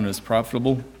of God and is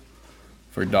profitable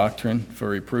for doctrine, for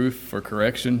reproof, for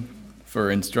correction, for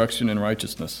instruction in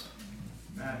righteousness.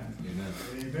 Amen.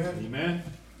 Amen. Amen.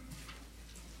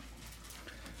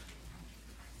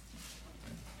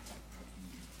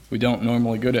 We don't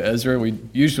normally go to Ezra. We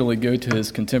usually go to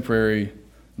his contemporary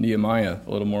Nehemiah a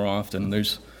little more often.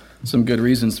 There's some good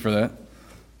reasons for that.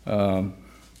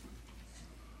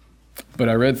 But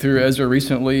I read through Ezra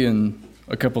recently, and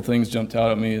a couple things jumped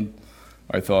out at me, and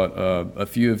I thought a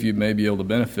few of you may be able to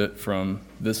benefit from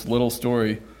this little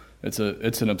story. It's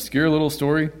an obscure little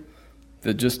story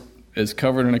that just is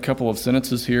covered in a couple of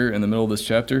sentences here in the middle of this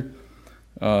chapter.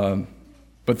 But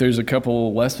there's a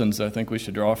couple lessons I think we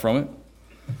should draw from it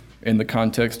in the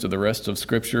context of the rest of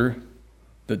Scripture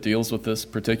that deals with this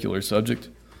particular subject,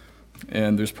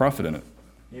 and there's profit in it.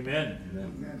 Amen.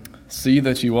 Amen. See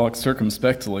that you walk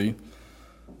circumspectly,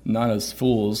 not as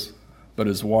fools, but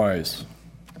as wise.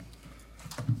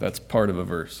 That's part of a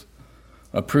verse.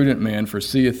 A prudent man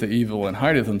foreseeth the evil and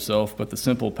hideth himself, but the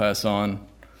simple pass on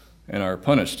and are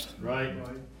punished. Right.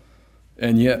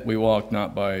 And yet we walk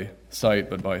not by sight,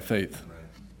 but by faith.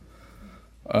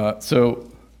 So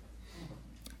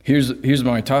here's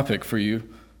my topic for you.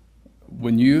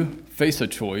 When you face a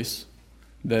choice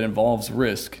that involves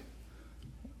risk,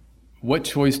 what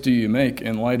choice do you make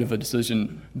in light of a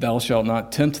decision, thou shalt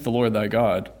not tempt the Lord thy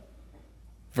God,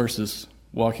 versus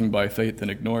walking by faith and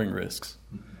ignoring risks?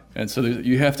 And so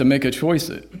you have to make a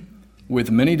choice. With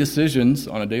many decisions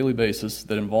on a daily basis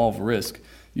that involve risk,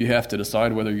 you have to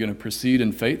decide whether you're going to proceed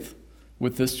in faith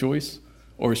with this choice,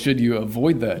 or should you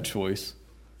avoid that choice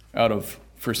out of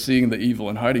foreseeing the evil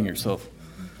and hiding yourself.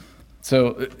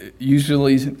 So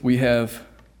usually we have,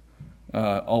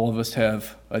 all of us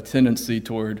have a tendency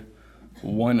toward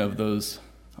one of those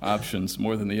options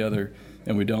more than the other,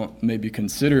 and we don't maybe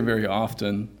consider very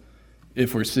often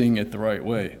if we're seeing it the right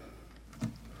way.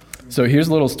 So here's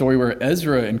a little story where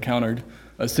Ezra encountered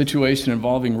a situation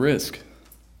involving risk,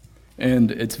 and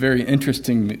it's very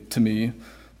interesting to me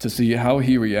to see how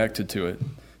he reacted to it,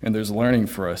 and there's learning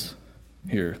for us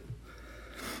here.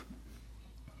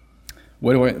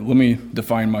 Let me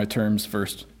define my terms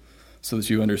first so that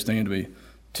you understand me.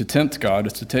 To tempt God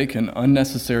is to take an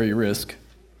unnecessary risk,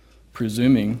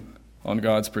 presuming on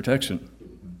God's protection.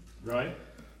 Right.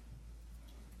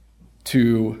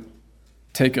 To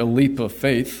take a leap of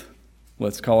faith,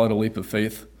 let's call it a leap of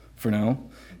faith for now,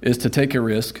 is to take a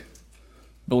risk,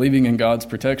 believing in God's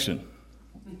protection,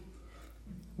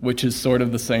 which is sort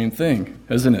of the same thing,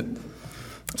 isn't it?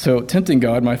 So tempting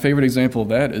God, my favorite example of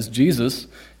that is Jesus.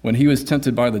 When he was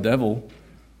tempted by the devil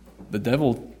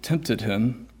tempted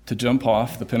him to jump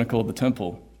off the pinnacle of the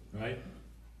temple, Right.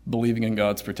 believing in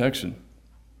God's protection.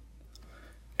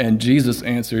 And Jesus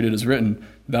answered, it is written,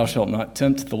 thou shalt not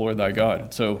tempt the Lord thy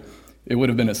God. So it would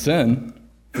have been a sin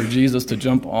for Jesus to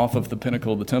jump off of the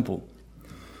pinnacle of the temple.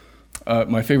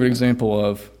 My favorite example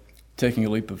of taking a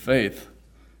leap of faith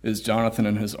is Jonathan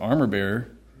and his armor bearer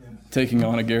taking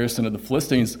on a garrison of the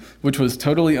Philistines, which was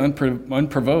totally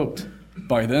unprovoked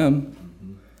by them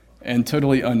and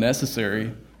totally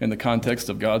unnecessary in the context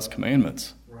of God's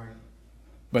commandments. Right.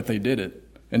 But they did it,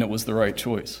 and it was the right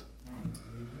choice.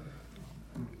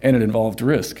 And it involved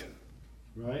risk.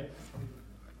 Right.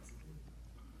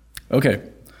 Okay,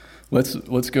 let's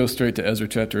go straight to Ezra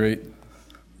chapter 8.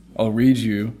 I'll read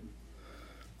you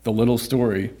the little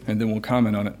story, and then we'll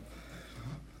comment on it.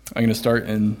 I'm going to start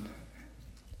in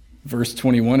verse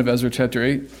 21 of Ezra chapter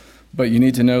 8, but you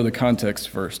need to know the context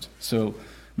first. So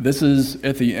this is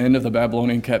at the end of the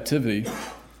Babylonian captivity.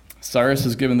 Cyrus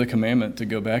has given the commandment to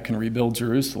go back and rebuild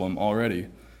Jerusalem already,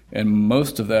 and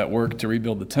most of that work to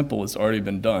rebuild the temple has already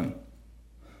been done.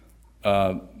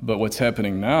 But what's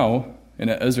happening now in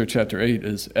Ezra chapter 8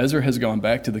 is Ezra has gone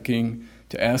back to the king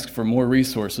to ask for more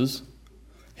resources.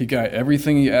 He got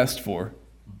everything he asked for,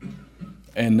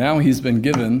 and now he's been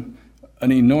given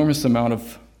an enormous amount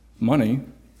of money,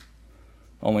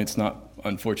 only it's not,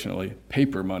 unfortunately,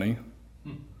 paper money.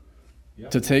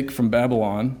 Yep. to take from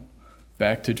Babylon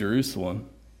back to Jerusalem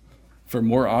for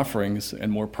more offerings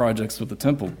and more projects with the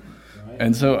temple. Right.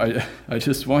 And so I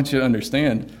just want you to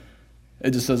understand,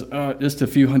 it just says just a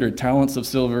few hundred talents of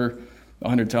silver,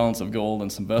 100 talents of gold,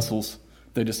 and some vessels.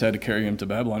 They just had to carry him to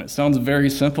Babylon. It sounds very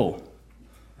simple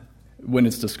when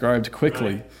it's described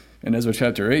quickly Right. in Ezra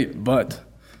chapter 8, but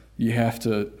you have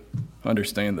to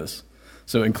understand this.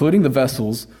 So including the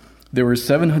vessels, there were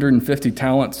 750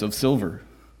 talents of silver.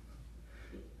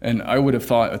 And I would have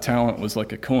thought a talent was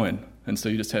like a coin, and so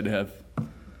you just had to have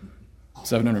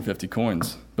 750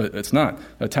 coins. But it's not.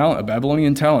 A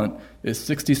Babylonian talent, is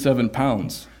 67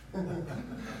 pounds.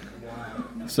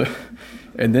 So,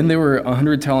 and then there were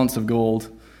 100 talents of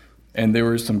gold, and there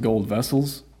were some gold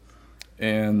vessels,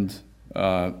 and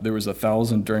there was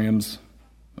 1,000 drams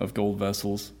of gold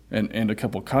vessels, and a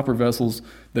couple copper vessels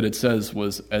that it says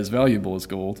was as valuable as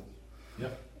gold.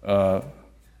 Yep.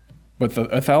 But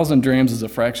 1,000 drams is a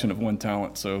fraction of 1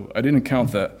 talent, so I didn't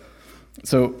count that.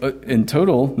 So in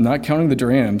total, not counting the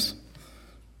drams,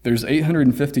 there's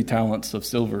 850 talents of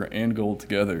silver and gold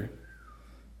together,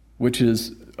 which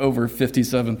is over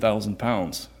 57,000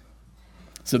 pounds.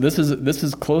 So this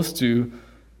is close to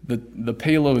the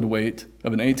payload weight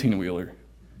of an 18-wheeler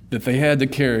that they had to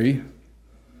carry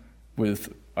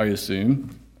with, I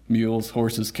assume, mules,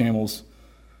 horses, camels,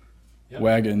 Yep.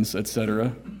 wagons,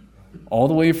 etc., all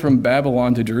the way from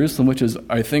Babylon to Jerusalem, which is,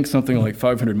 I think, something like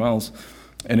 500 miles,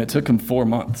 and it took them 4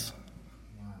 months.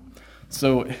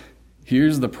 So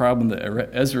here's the problem that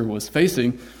Ezra was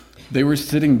facing. They were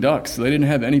sitting ducks. They didn't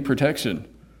have any protection.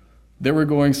 They were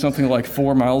going something like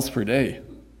 4 miles per day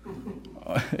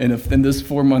in this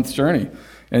 4-month journey.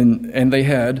 And they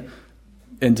had,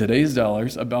 in today's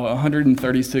dollars, about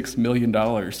 $136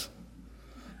 million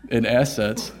in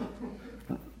assets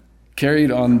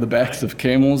carried on the backs of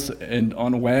camels and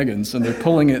on wagons, and they're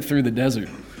pulling it through the desert.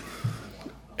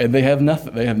 And they have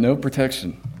nothing. They have no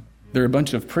protection. They're a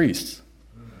bunch of priests.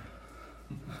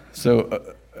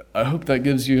 So I hope that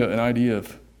gives you an idea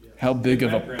of how big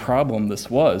of a problem this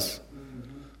was.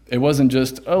 It wasn't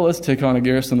just, let's take on a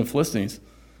garrison of Philistines.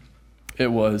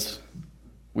 It was,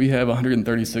 we have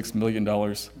 $136 million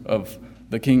of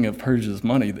the king of Persia's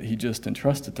money that he just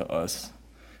entrusted to us.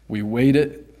 We weighed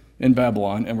it in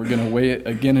Babylon, and we're going to weigh it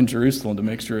again in Jerusalem to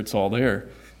make sure it's all there.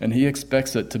 And he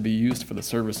expects it to be used for the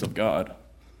service of God.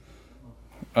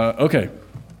 Okay,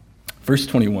 verse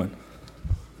 21.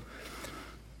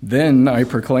 Then I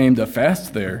proclaimed a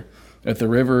fast there at the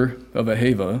river of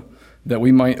Ahava, that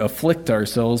we might afflict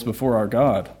ourselves before our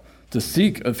God, to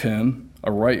seek of him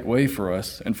a right way for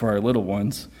us and for our little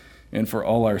ones and for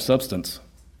all our substance.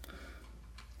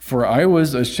 For I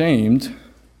was ashamed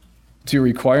to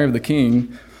require of the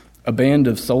king a band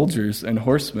of soldiers and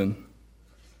horsemen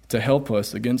to help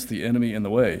us against the enemy in the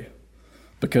way,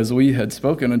 because we had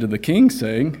spoken unto the king,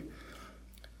 saying,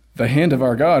 the hand of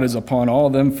our God is upon all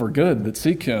them for good that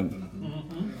seek him,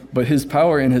 but his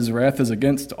power and his wrath is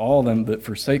against all them that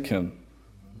forsake him.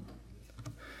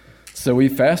 So we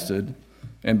fasted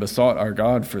and besought our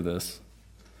God for this,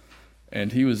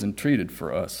 and he was entreated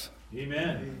for us.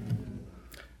 Amen.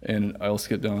 And I'll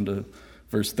skip down to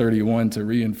verse 31 to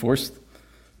reinforce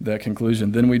that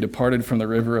conclusion. Then we departed from the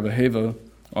river of Ahava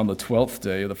on the 12th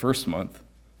day of the first month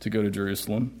to go to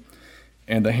Jerusalem.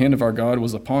 And the hand of our God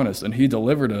was upon us, and he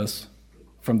delivered us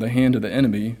from the hand of the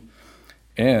enemy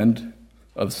and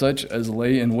of such as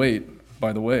lay in wait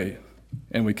by the way.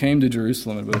 And we came to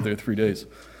Jerusalem and abode there 3 days.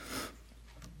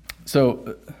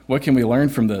 So what can we learn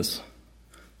from this?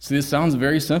 See, this sounds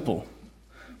very simple,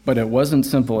 but it wasn't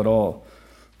simple at all.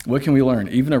 What can we learn?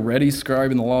 Even a ready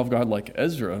scribe in the law of God like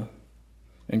Ezra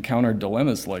encountered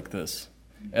dilemmas like this.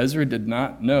 Ezra did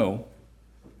not know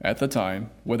at the time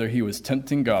whether he was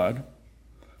tempting God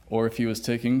or if he was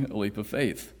taking a leap of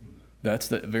faith. That's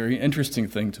the very interesting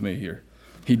thing to me here.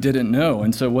 He didn't know,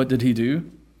 and so what did he do?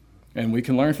 And we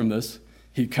can learn from this.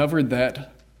 He covered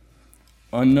that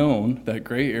unknown, that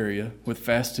gray area, with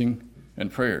fasting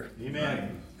and prayer.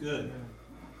 Amen. Good.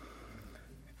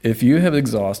 If you have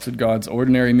exhausted God's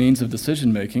ordinary means of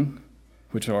decision-making,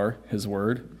 which are his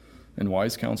word and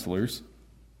wise counselors,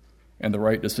 and the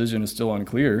right decision is still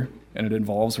unclear, and it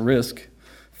involves risk,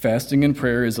 fasting and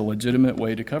prayer is a legitimate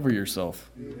way to cover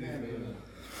yourself. Amen.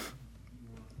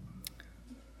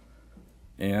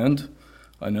 And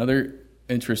another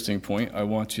interesting point I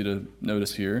want you to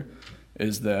notice here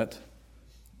is that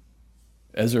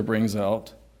Ezra brings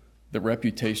out the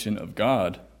reputation of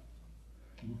God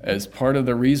as part of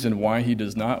the reason why he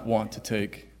does not want to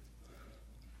take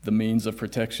the means of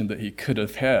protection that he could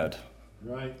have had.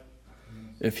 Right.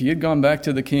 If he had gone back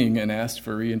to the king and asked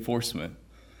for reinforcement,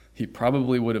 he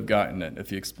probably would have gotten it if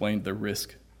he explained the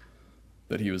risk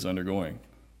that he was undergoing,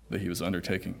 that he was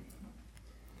undertaking.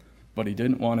 But he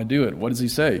didn't want to do it. What does he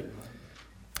say?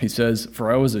 He says,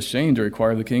 "For I was ashamed to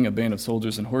require of the king a band of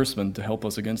soldiers and horsemen to help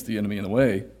us against the enemy in the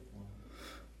way."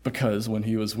 Because when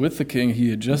he was with the king, he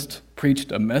had just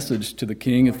preached a message to the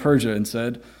king of Persia and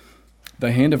said,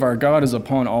 "The hand of our God is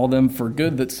upon all them for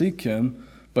good that seek him,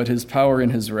 but his power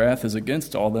and his wrath is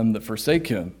against all them that forsake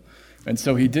him." And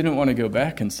so he didn't want to go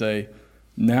back and say,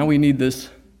 now we need this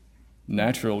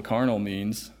natural carnal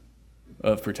means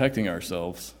of protecting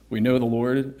ourselves. We know the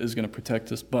Lord is going to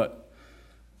protect us, but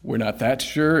we're not that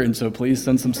sure, and so please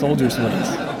send some soldiers with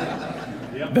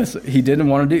us. He didn't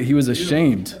want to do. He was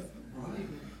ashamed.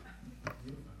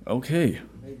 Okay,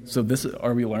 so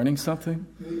are we learning something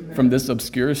from this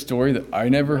obscure story that I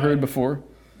never heard before?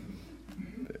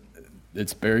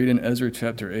 It's buried in Ezra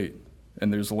chapter 8,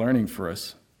 and there's learning for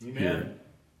us here.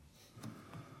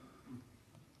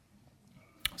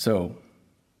 So,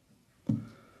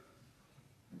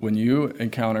 when you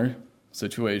encounter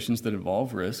situations that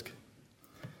involve risk,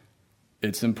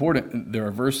 it's important. There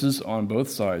are verses on both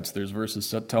sides. There's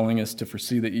verses telling us to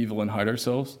foresee the evil and hide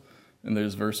ourselves, and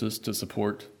there's verses to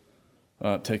support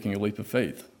taking a leap of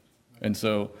faith. And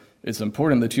so it's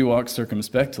important that you walk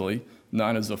circumspectly,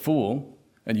 not as a fool,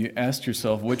 and you ask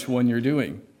yourself which one you're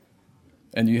doing.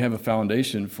 And you have a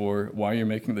foundation for why you're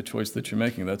making the choice that you're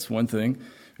making. That's one thing.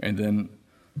 And then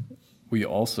we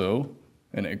also,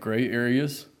 in gray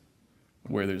areas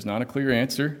where there's not a clear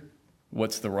answer,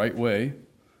 what's the right way,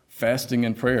 fasting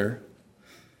and prayer,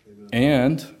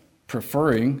 and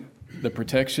preferring the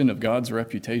protection of God's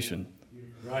reputation.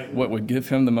 Right. What would give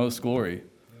him the most glory?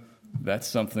 That's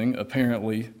something,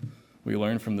 apparently, we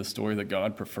learn from the story that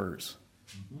God prefers.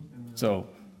 So,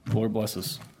 Lord bless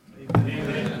us.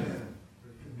 Amen.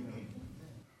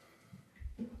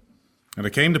 And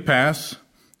it came to pass,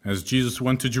 as Jesus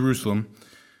went to Jerusalem,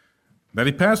 that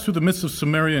he passed through the midst of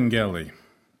Samaria and Galilee.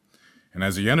 And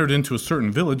as he entered into a certain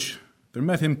village, there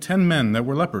met him 10 men that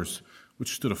were lepers,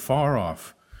 which stood afar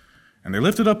off. And they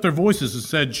lifted up their voices and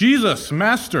said, "Jesus,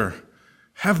 Master,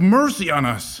 have mercy on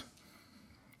us."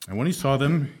 And when he saw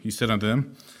them, he said unto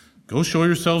them, "Go show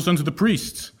yourselves unto the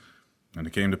priests." And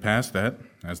it came to pass that,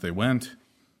 as they went,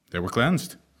 they were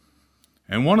cleansed.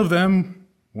 And one of them,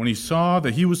 when he saw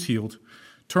that he was healed,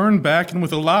 turned back and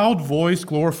with a loud voice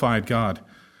glorified God,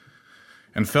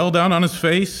 and fell down on his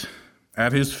face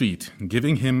at his feet,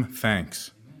 giving him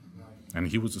thanks. And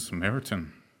he was a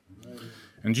Samaritan.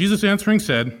 And Jesus answering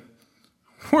said,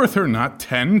 "Were there not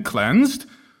 10 cleansed?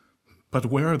 But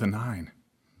where are the 9?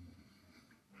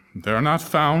 There are not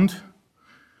found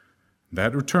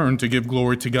that return to give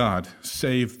glory to God,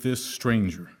 save this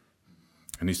stranger."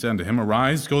 And he said unto him,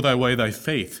 "Arise, go thy way, thy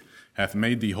faith hath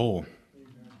made thee whole."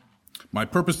 My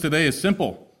purpose today is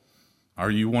simple.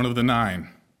 Are you one of the 9?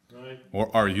 Right.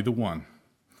 Or are you the one?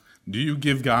 Do you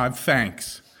give God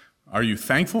thanks? Are you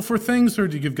thankful for things, or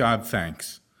do you give God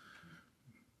thanks?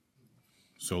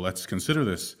 So let's consider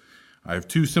this. I have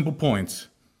 2 simple points.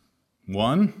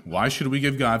 1, why should we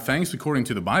give God thanks according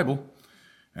to the Bible?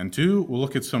 And 2, we'll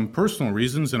look at some personal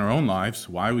reasons in our own lives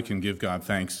why we can give God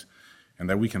thanks and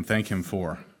that we can thank him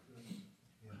for.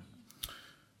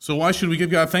 So why should we give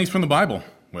God thanks from the Bible?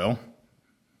 Well,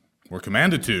 we're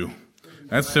commanded to.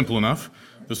 That's simple enough.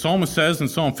 The psalmist says in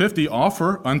Psalm 50,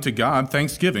 "Offer unto God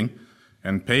thanksgiving,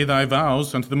 and pay thy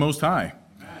vows unto the Most High."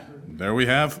 There we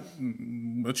have.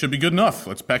 That should be good enough.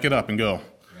 Let's pack it up and go.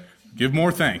 Give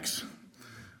more thanks.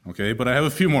 Okay, but I have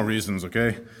a few more reasons,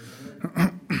 okay?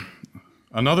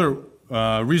 Another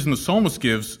reason the psalmist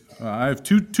gives, I have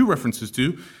two references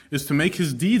to, is to make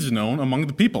his deeds known among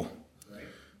the people.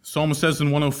 The psalmist says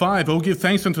in 105, "Oh, give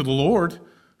thanks unto the Lord,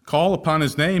 call upon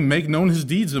his name, make known his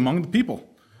deeds among the people."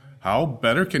 How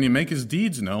better can you make his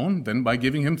deeds known than by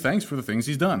giving him thanks for the things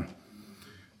he's done?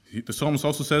 The psalmist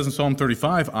also says in Psalm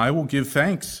 35, "I will give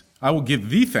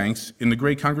thee thanks in the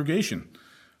great congregation.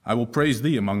 I will praise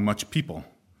thee among much people."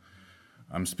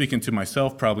 I'm speaking to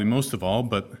myself probably most of all,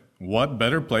 but what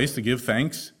better place to give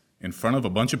thanks in front of a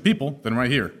bunch of people than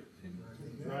right here?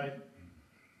 Right.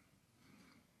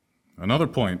 Another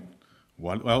point,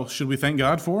 what else should we thank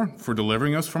God for? For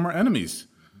delivering us from our enemies.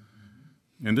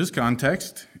 In this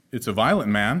context, it's a violent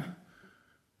man,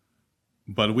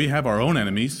 but we have our own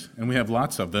enemies, and we have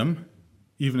lots of them,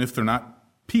 even if they're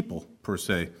not people per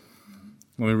se.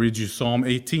 Let me read you Psalm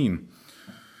 18.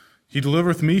 "He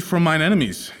delivereth me from mine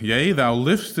enemies. Yea, thou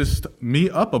liftest me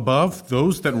up above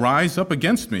those that rise up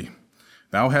against me.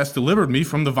 Thou hast delivered me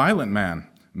from the violent man.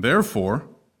 Therefore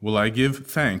will I give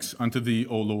thanks unto thee,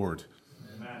 O Lord."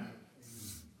 Amen.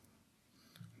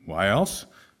 Why else?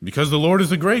 Because the Lord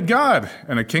is a great God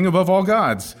and a king above all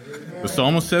gods. The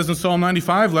psalmist says in Psalm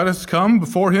 95, let us come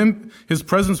before his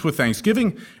presence with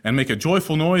thanksgiving and make a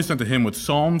joyful noise unto him with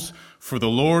psalms. For the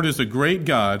Lord is a great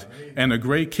God and a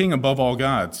great king above all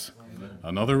gods.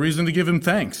 Another reason to give him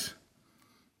thanks.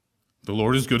 The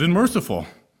Lord is good and merciful.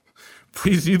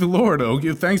 Praise ye the Lord. Oh,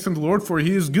 give thanks unto the Lord, for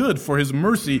he is good, for his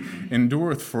mercy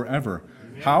endureth forever.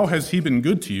 How has he been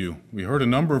good to you? We heard a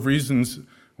number of reasons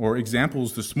or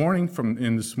examples this morning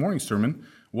in this morning's sermon.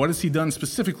 What has he done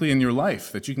specifically in your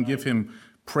life that you can give him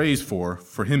praise for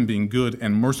him being good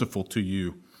and merciful to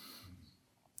you?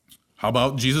 How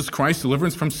about Jesus Christ's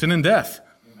deliverance from sin and death?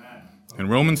 Amen. In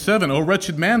Romans 7, O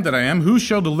wretched man that I am, who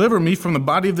shall deliver me from the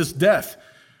body of this death?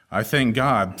 I thank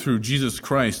God through Jesus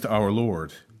Christ our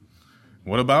Lord.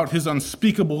 What about his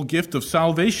unspeakable gift of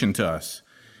salvation to us?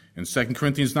 In 2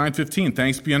 Corinthians 9:15,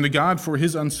 thanks be unto God for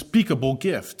his unspeakable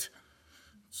gift.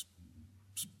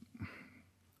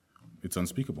 It's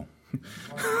unspeakable.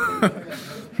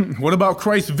 What about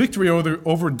Christ's victory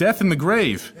over death in the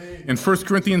grave? In 1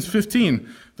 Corinthians 15,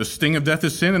 the sting of death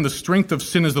is sin, and the strength of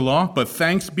sin is the law. But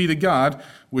thanks be to God,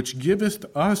 which giveth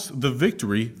us the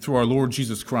victory through our Lord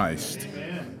Jesus Christ.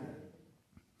 Amen.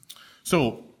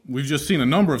 So, we've just seen a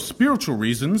number of spiritual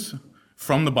reasons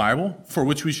from the Bible for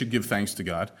which we should give thanks to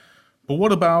God. But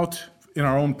what about in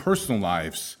our own personal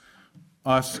lives?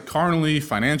 Us carnally,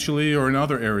 financially, or in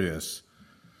other areas?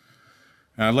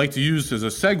 And I'd like to use as a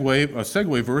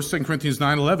segue verse, 2 Corinthians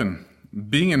 9:11.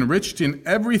 Being enriched in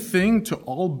everything to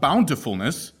all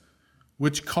bountifulness,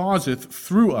 which causeth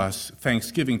through us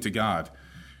thanksgiving to God.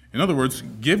 In other words,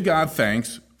 give God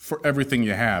thanks for everything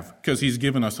you have, because he's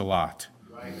given us a lot.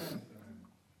 Right.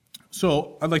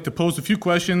 So I'd like to pose a few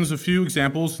questions, a few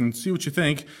examples, and see what you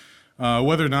think,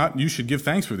 whether or not you should give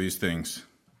thanks for these things.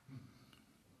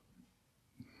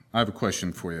 I have a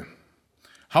question for you.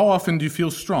 How often do you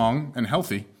feel strong and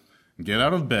healthy, get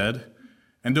out of bed,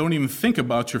 and don't even think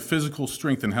about your physical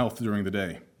strength and health during the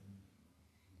day?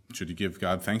 Should you give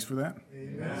God thanks for that?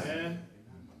 Amen.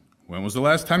 When was the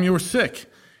last time you were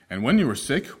sick? And when you were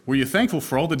sick, were you thankful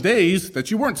for all the days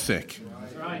that you weren't sick?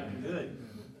 That's right. Good.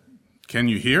 Can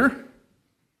you hear?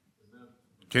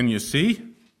 Can you see?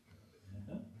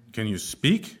 Can you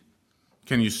speak?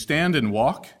 Can you stand and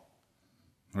walk?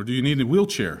 Or do you need a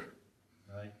wheelchair?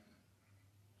 Right.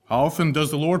 How often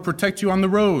does the Lord protect you on the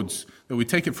roads that we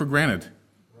take it for granted?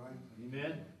 Right.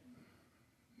 Amen.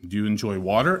 Do you enjoy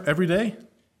water every day?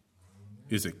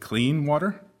 Is it clean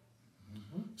water?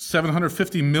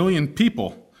 750 million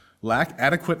people lack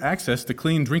adequate access to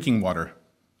clean drinking water.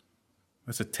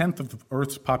 That's a tenth of the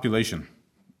Earth's population.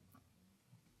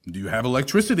 Do you have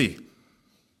electricity?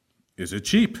 Is it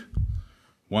cheap?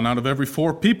 1 out of every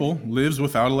 4 people lives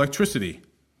without electricity.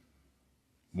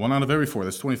 1 out of every 4,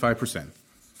 that's 25%.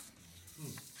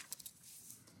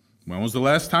 When was the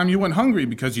last time you went hungry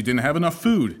because you didn't have enough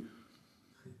food?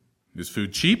 Is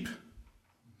food cheap?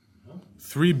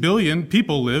 3 billion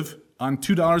people live on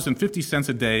 $2.50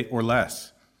 a day or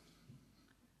less.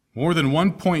 More than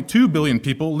 1.2 billion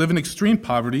people live in extreme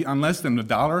poverty on less than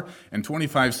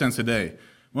 $1.25 a day.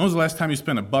 When was the last time you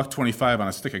spent $1.25 on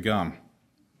a stick of gum?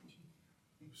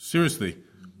 Seriously,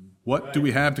 what do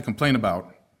we have to complain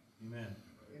about? Amen.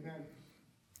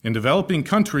 In developing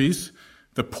countries,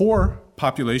 the poor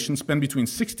population spend between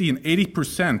 60 and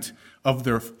 80% of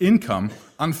their income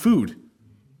on food.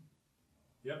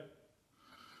 Yep.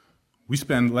 We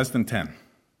spend less than 10%.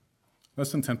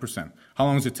 How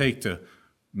long does it take to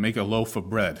make a loaf of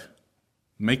bread?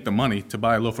 Make the money to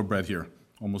buy a loaf of bread here?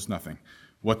 Almost nothing.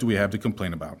 What do we have to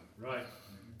complain about? Right.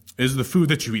 Is the food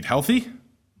that you eat healthy?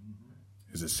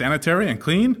 Is it sanitary and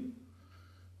clean?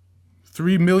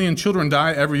 3 million children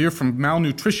die every year from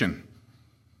malnutrition.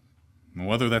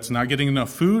 Whether that's not getting enough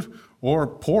food or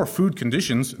poor food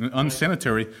conditions and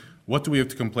unsanitary, what do we have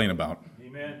to complain about?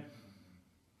 Amen.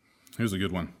 Here's a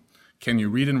good one. Can you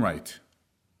read and write?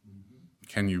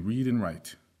 Can you read and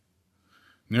write?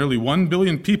 Nearly 1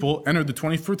 billion people entered the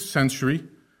 21st century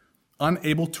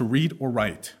unable to read or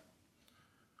write.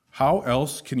 How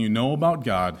else can you know about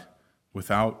God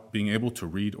without being able to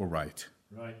read or write?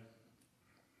 Right.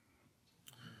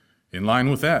 In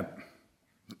line with that,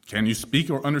 can you speak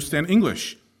or understand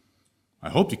English? I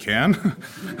hope you can.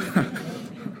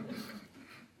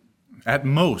 At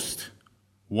most,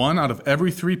 1 out of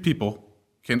every 3 people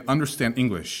can understand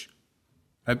English.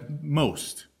 At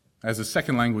most, as a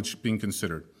second language being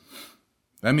considered.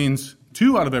 That means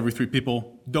 2 out of every 3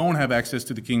 people don't have access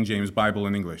to the King James Bible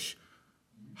in English.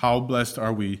 How blessed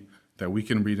are we that we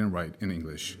can read and write in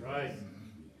English? Right.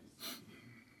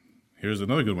 Here's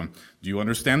another good one. Do you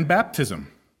understand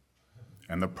baptism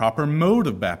and the proper mode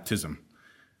of baptism?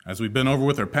 As we've been over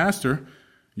with our pastor,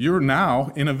 you're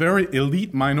now in a very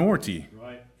elite minority.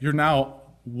 Right. You're now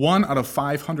 1 out of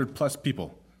 500 plus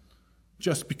people,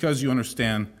 just because you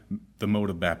understand the mode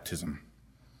of baptism.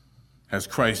 Has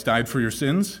Christ died for your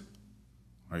sins?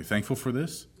 Are you thankful for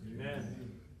this?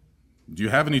 Amen. Do you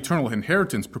have an eternal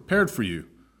inheritance prepared for you?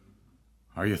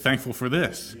 Are you thankful for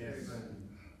this? Yes.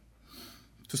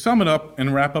 To sum it up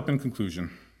and wrap up in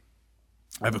conclusion,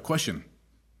 I have a question.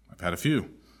 I've had a few.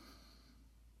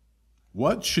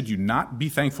 What should you not be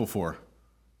thankful for?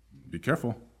 Be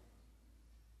careful.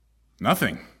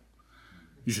 Nothing.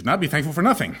 You should not be thankful for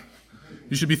nothing.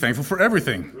 You should be thankful for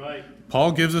everything. Right.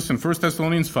 Paul gives us in 1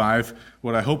 Thessalonians 5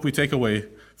 what I hope we take away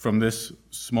from this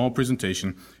small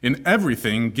presentation. In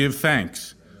everything, give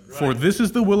thanks, for this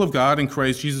is the will of God in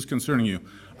Christ Jesus concerning you.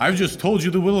 I've just told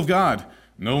you the will of God.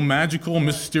 No magical,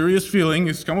 mysterious feeling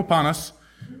has come upon us.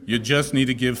 You just need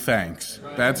to give thanks.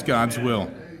 That's God's will.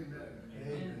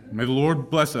 May the Lord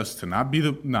bless us to not be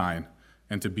the 9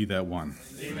 and to be that 1.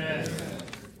 Amen.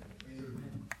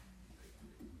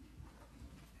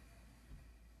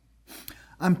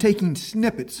 I'm taking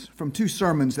snippets from 2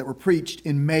 sermons that were preached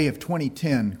in May of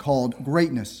 2010 called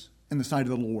Greatness in the Sight of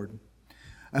the Lord.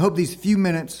 I hope these few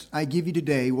minutes I give you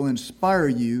today will inspire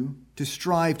you to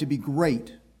strive to be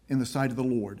great in the sight of the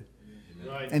Lord,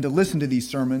 Right. and to listen to these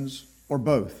sermons or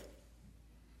both.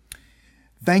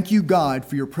 Thank you, God,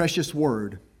 for your precious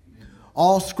word.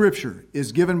 All Scripture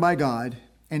is given by God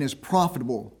and is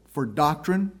profitable for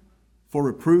doctrine, for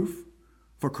reproof,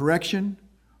 for correction,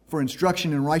 for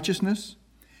instruction in righteousness,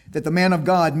 that the man of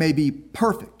God may be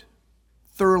perfect,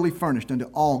 thoroughly furnished unto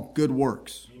all good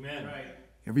works. Amen. Right.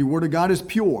 Every word of God is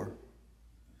pure.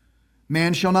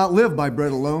 Man shall not live by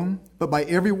bread alone, but by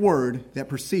every word that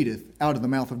proceedeth out of the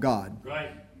mouth of God.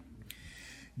 Right.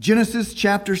 Genesis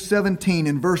chapter 17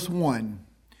 and verse 1.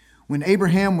 When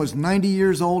Abraham was 90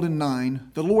 years old and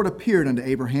 9, the Lord appeared unto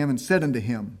Abraham and said unto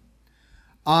him,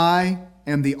 I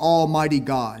am the Almighty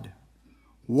God.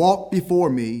 Walk before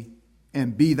me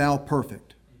and be thou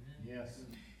perfect. Yes.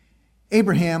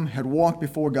 Abraham had walked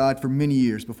before God for many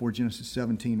years before Genesis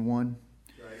 17:1.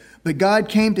 Right. But God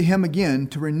came to him again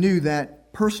to renew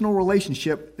that personal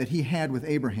relationship that he had with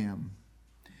Abraham.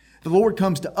 The Lord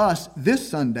comes to us this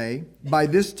Sunday by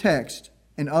this text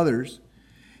and others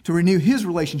to renew his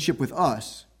relationship with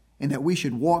us, and that we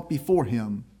should walk before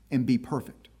him and be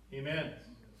perfect. Amen.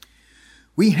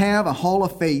 We have a hall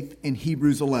of faith in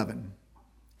Hebrews 11,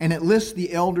 and it lists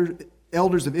the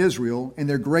elders of Israel and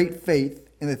their great faith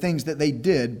and the things that they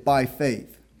did by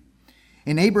faith.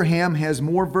 And Abraham has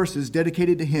more verses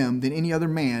dedicated to him than any other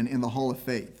man in the hall of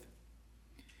faith.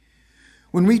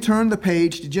 When we turn the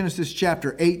page to Genesis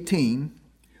chapter 18,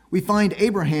 we find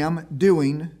Abraham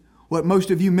doing what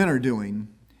most of you men are doing,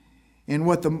 and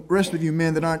what the rest of you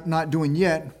men that aren't not doing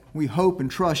yet, we hope and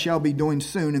trust shall be doing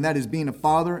soon, and that is being a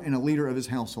father and a leader of his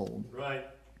household. Right.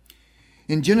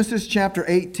 In Genesis chapter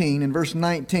 18 and verse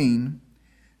 19,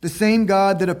 the same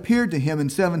God that appeared to him in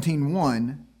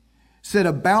 17:1 said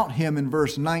about him in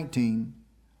verse 19,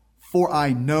 for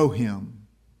I know him.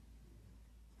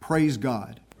 Praise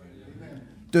God. Amen.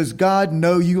 Does God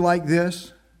know you like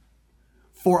this?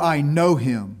 For I know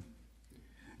him.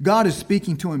 God is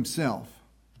speaking to himself.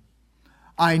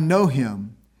 I know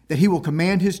him, that he will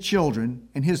command his children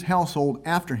and his household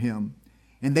after him,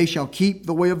 and they shall keep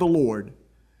the way of the Lord,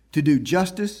 to do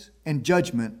justice and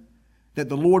judgment, that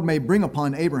the Lord may bring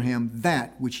upon Abraham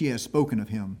that which he has spoken of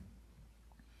him.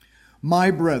 My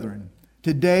brethren,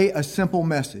 today a simple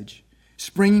message,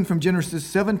 springing from Genesis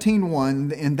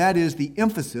 17:1, and that is the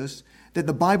emphasis that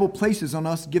the Bible places on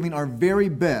us giving our very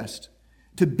best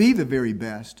to be the very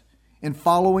best in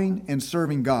following and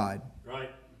serving God. Right.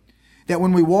 That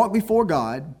when we walk before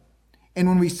God and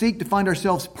when we seek to find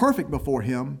ourselves perfect before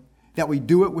him, that we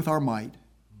do it with our might.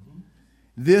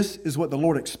 This is what the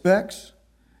Lord expects.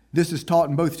 This is taught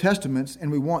in both Testaments,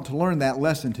 and we want to learn that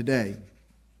lesson today.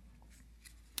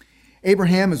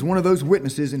 Abraham is one of those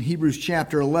witnesses in Hebrews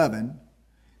chapter 11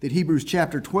 that Hebrews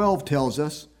chapter 12 tells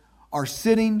us are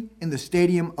sitting in the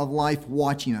stadium of life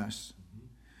watching us.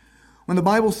 When the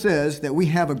Bible says that we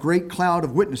have a great cloud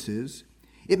of witnesses,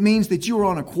 it means that you are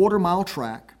on a quarter-mile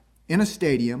track in a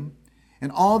stadium,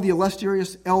 and all the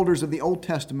illustrious elders of the Old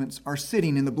Testaments are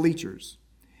sitting in the bleachers.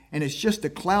 And it's just a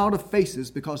cloud of faces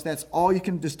because that's all you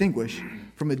can distinguish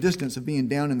from a distance of being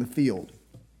down in the field.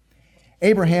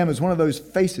 Abraham is one of those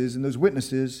faces and those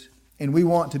witnesses, and we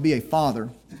want to be a father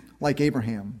like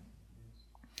Abraham.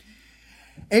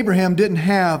 Abraham didn't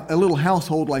have a little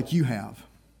household like you have.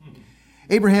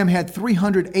 Abraham had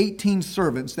 318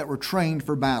 servants that were trained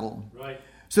for battle. Right.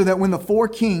 So that when the 4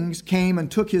 kings came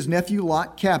and took his nephew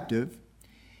Lot captive,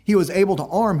 He was able to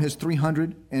arm his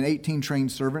 318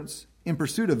 trained servants in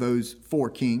pursuit of those 4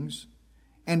 kings,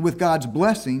 and with God's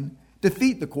blessing,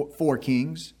 defeat the 4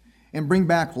 kings and bring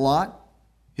back Lot,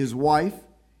 his wife,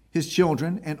 his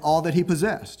children, and all that he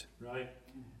possessed. Right.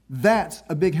 That's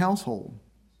a big household.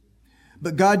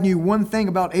 But God knew one thing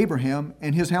about Abraham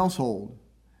and his household.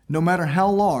 No matter how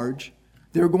large,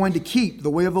 they were going to keep the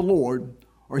way of the Lord,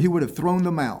 or he would have thrown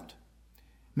them out.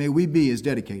 May we be as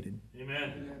dedicated.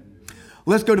 Amen.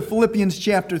 Let's go to Philippians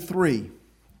chapter 3.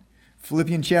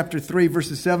 Philippians chapter 3,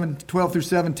 verses 12 through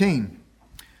 17.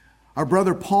 Our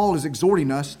brother Paul is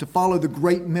exhorting us to follow the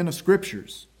great men of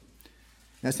Scriptures.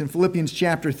 That's in Philippians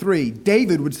chapter 3.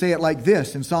 David would say it like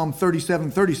this in Psalm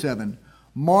 37:37.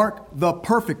 Mark the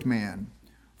perfect man,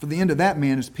 for the end of that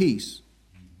man is peace.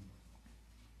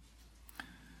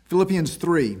 Philippians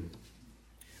 3.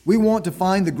 We want to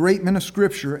find the great men of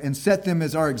Scripture and set them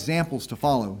as our examples to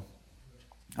follow.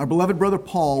 Our beloved brother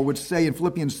Paul would say in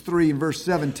Philippians 3 and verse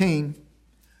 17,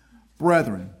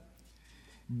 Brethren,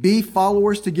 be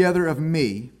followers together of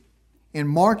me, and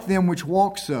mark them which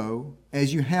walk so,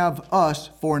 as you have us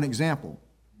for an example.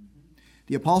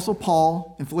 The Apostle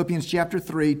Paul in Philippians chapter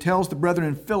 3 tells the brethren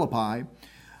in Philippi,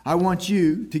 I want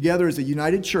you, together as a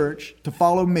united church, to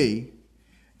follow me,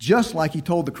 just like he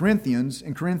told the Corinthians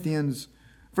in 1 Corinthians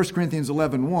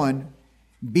 11:1,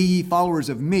 be ye followers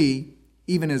of me,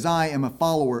 even as I am a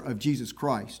follower of Jesus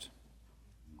Christ.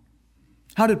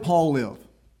 How did Paul live?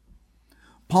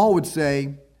 Paul would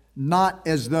say, not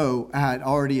as though I had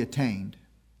already attained.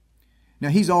 Now,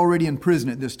 he's already in prison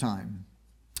at this time.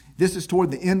 This is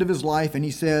toward the end of his life, and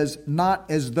he says, not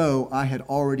as though I had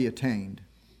already attained.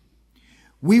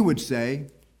 We would say,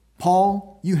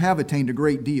 Paul, you have attained a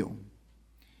great deal.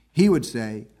 He would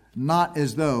say, not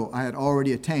as though I had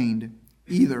already attained,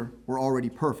 either were already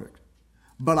perfect.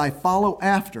 But I follow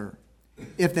after,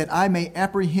 if that I may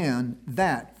apprehend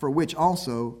that for which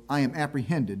also I am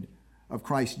apprehended of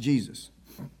Christ Jesus.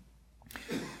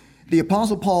 The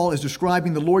Apostle Paul is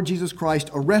describing the Lord Jesus Christ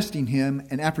arresting him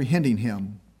and apprehending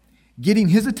him, getting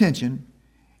his attention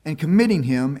and committing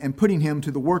him and putting him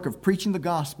to the work of preaching the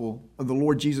gospel of the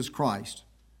Lord Jesus Christ.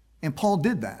 And Paul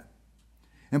did that.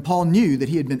 And Paul knew that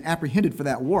he had been apprehended for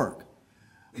that work,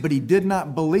 but he did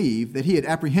not believe that he had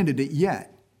apprehended it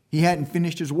yet. He hadn't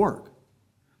finished his work.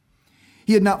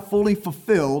 He had not fully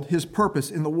fulfilled his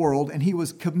purpose in the world, and he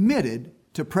was committed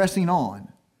to pressing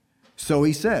on. So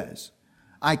he says,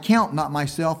 I count not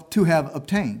myself to have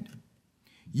obtained.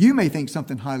 You may think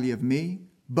something highly of me,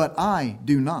 but I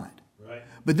do not. Right.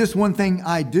 But this one thing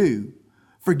I do,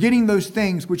 forgetting those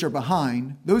things which are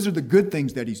behind, those are the good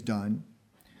things that he's done,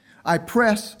 I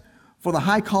press for the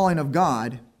high calling of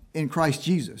God in Christ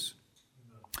Jesus.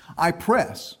 I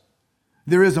press.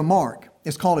 There is a mark.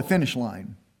 It's called a finish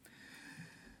line.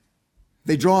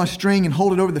 They draw a string and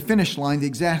hold it over the finish line, the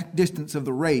exact distance of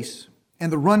the race.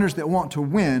 And the runners that want to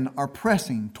win are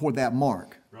pressing toward that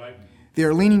mark. Right. They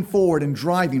are leaning forward and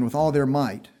driving with all their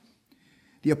might.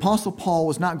 The Apostle Paul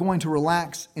was not going to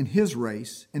relax in his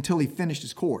race until he finished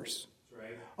his course.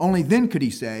 Right. Only then could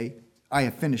he say, I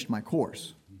have finished my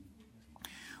course.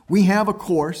 We have a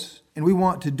course, and we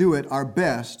want to do it our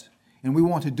best, and we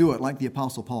want to do it like the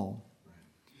Apostle Paul.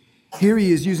 Here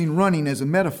he is using running as a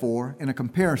metaphor and a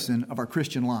comparison of our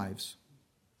Christian lives.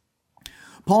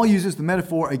 Paul uses the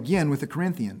metaphor again with the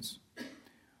Corinthians.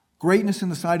 Greatness in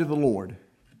the sight of the Lord.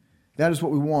 That is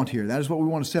what we want here. That is what we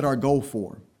want to set our goal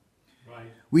for. Right.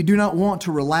 We do not want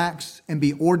to relax and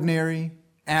be ordinary,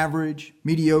 average,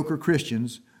 mediocre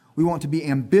Christians. We want to be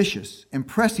ambitious and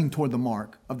pressing toward the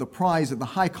mark of the prize of the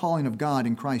high calling of God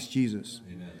in Christ Jesus.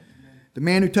 Amen. The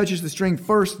man who touches the string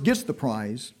first gets the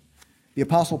prize. The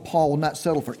Apostle Paul will not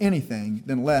settle for anything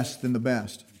than less than the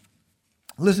best.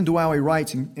 Listen to how he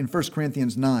writes in 1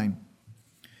 Corinthians 9.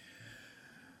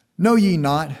 Know ye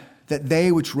not that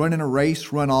they which run in a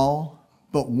race run all,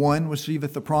 but one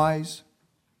receiveth the prize?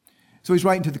 So he's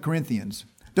writing to the Corinthians.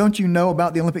 Don't you know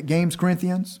about the Olympic Games,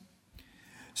 Corinthians?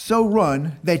 So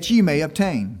run that ye may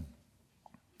obtain.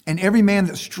 And every man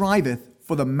that striveth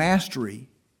for the mastery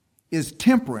is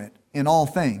temperate in all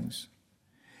things.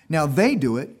 Now they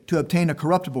do it to obtain a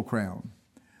corruptible crown,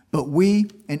 but we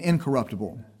an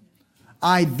incorruptible.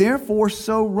 I therefore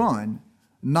so run,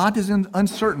 not as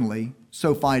uncertainly,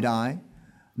 so fight I,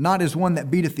 not as one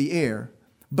that beateth the air,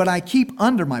 but I keep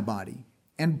under my body,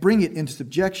 and bring it into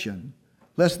subjection,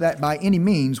 lest that by any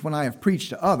means, when I have preached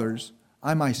to others,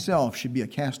 I myself should be a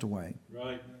castaway.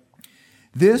 Right.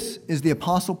 This is the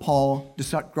Apostle Paul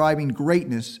describing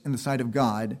greatness in the sight of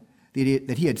God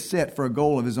that he had set for a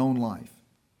goal of his own life.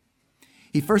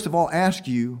 He first of all asks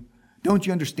you, don't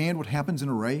you understand what happens in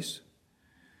a race?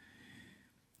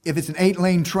 if it's an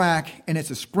 8-lane track and it's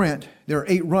a sprint, there are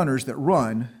 8 runners that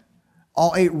run.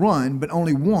 All 8 run, but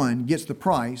only one gets the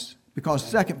prize because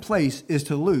second place is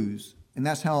to lose. And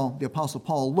that's how the Apostle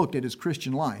Paul looked at his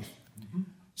Christian life.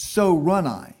 So run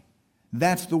I.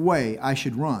 That's the way I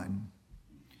should run.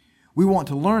 We want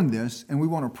to learn this, and we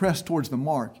want to press towards the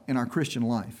mark in our Christian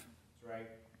life. That's right.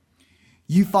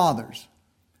 You fathers,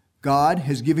 God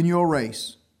has given you a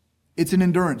race. It's an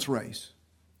endurance race.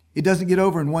 It doesn't get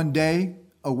over in one day,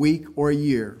 a week, or a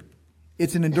year.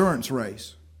 It's an endurance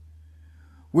race.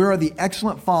 Where are the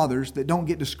excellent fathers that don't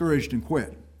get discouraged and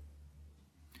quit?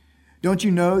 Don't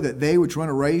you know that they which run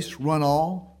a race run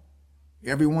all?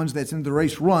 Everyone that's in the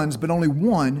race runs, but only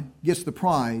one gets the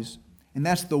prize, and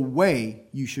that's the way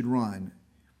you should run.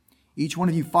 Each one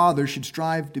of you fathers should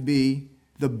strive to be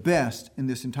the best in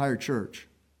this entire church.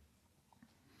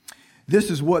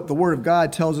 This is what the Word of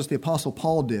God tells us the Apostle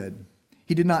Paul did.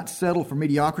 He did not settle for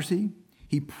mediocrity.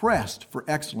 He pressed for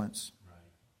excellence.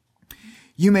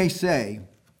 You may say,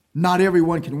 not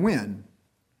everyone can win,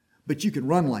 but you can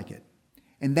run like it.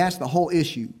 And that's the whole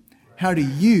issue. How do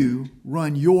you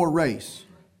run your race?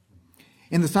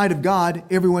 In the sight of God,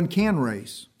 everyone can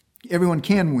race. Everyone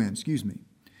can win,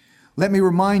 Let me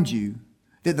remind you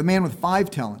that the man with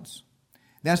 5 talents,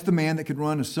 that's the man that could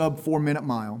run a sub 4-minute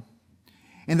mile.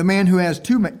 And the man who has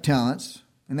 2 talents,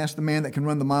 and that's the man that can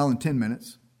run the mile in 10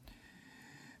 minutes.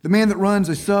 The man that runs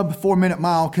a sub 4-minute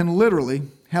mile can literally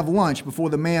have lunch before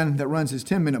the man that runs his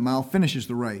 10-minute mile finishes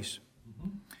the race.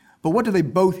 But what do they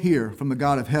both hear from the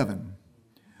God of heaven?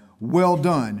 Well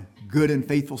done, good and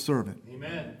faithful servant.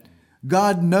 Amen.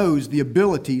 God knows the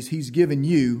abilities He's given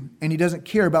you, and He doesn't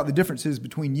care about the differences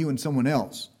between you and someone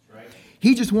else. Right.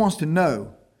 He just wants to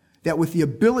know that with the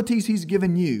abilities He's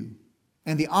given you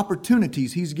and the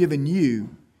opportunities He's given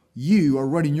you, you are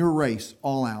running your race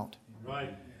all out.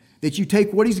 Right. That you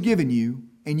take what He's given you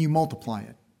and you multiply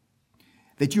it.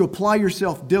 That you apply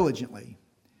yourself diligently.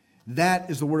 That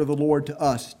is the word of the Lord to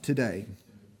us today.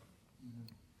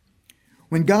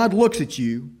 When God looks at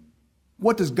you,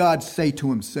 what does God say to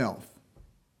Himself?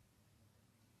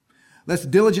 Let's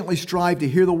diligently strive to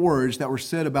hear the words that were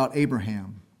said about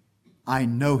Abraham. I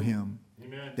know him,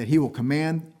 Amen. that he will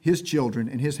command his children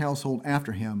and his household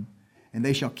after him, and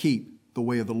they shall keep the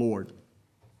way of the Lord.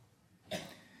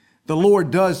 The Lord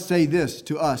does say this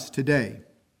to us today.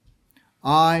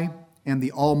 I am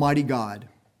the Almighty God.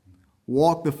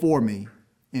 Walk before me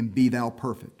and be thou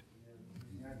perfect.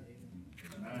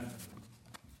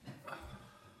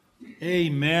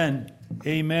 Amen.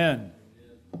 Amen.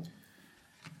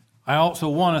 I also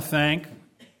want to thank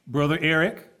Brother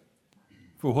Eric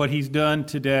for what he's done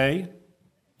today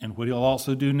and what he'll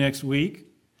also do next week.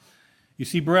 You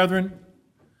see, brethren,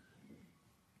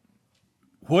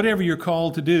 whatever you're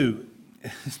called to do,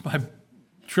 as my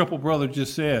triple brother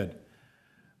just said,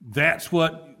 that's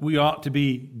what we ought to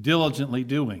be diligently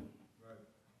doing.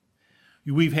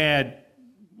 We've had,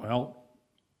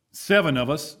 7 of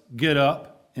us get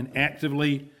up and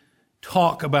actively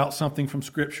talk about something from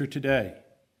Scripture today.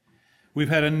 We've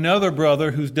had another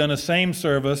brother who's done a same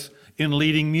service in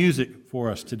leading music for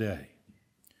us today.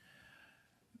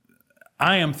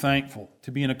 I am thankful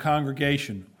to be in a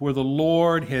congregation where the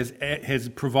Lord has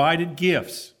provided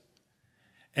gifts.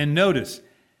 And notice,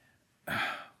 I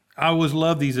always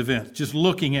love these events, just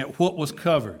looking at what was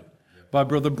covered by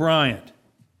Brother Bryant,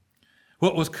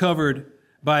 what was covered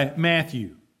by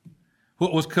Matthew,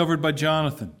 what was covered by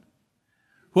Jonathan,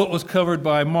 what was covered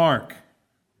by Mark,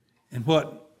 and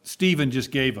what Stephen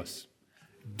just gave us.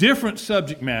 Different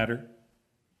subject matter,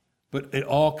 but it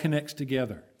all connects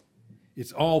together.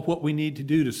 It's all what we need to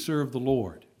do to serve the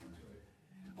Lord.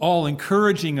 All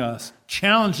encouraging us,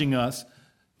 challenging us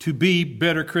to be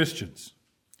better Christians.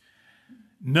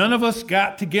 None of us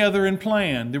got together and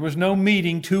planned. There was no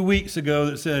meeting 2 weeks ago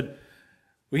that said,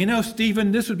 well,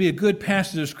 Stephen, this would be a good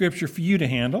passage of Scripture for you to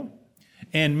handle.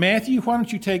 And Matthew, why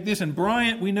don't you take this? And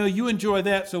Bryant, we know you enjoy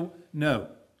that, so no.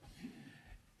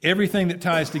 Everything that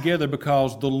ties together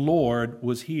because the Lord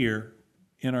was here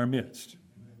in our midst.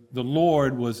 The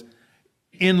Lord was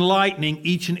enlightening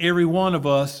each and every one of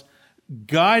us,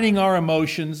 guiding our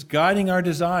emotions, guiding our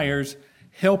desires,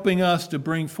 helping us to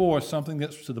bring forth something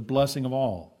that's to the blessing of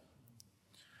all.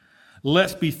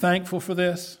 Let's be thankful for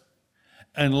this,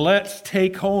 and let's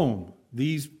take home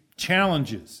these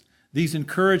challenges, these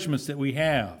encouragements that we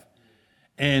have,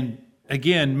 and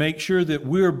again, make sure that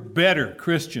we're better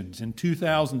Christians in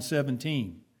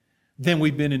 2017 than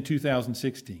we've been in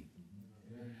 2016.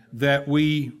 That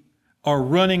we are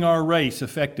running our race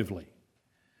effectively.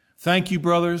 Thank you,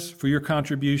 brothers, for your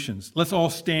contributions. Let's all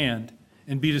stand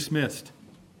and be dismissed.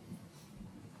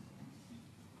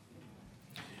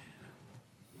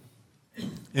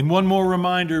 And one more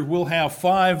reminder, we'll have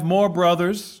 5 more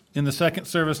brothers in the second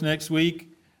service next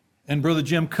week, and Brother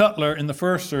Jim Cutler in the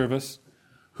first service,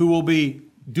 who will be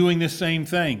doing this same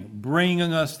thing,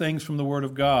 bringing us things from the Word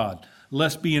of God.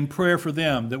 Let's be in prayer for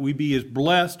them, that we be as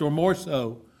blessed or more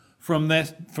so from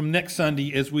next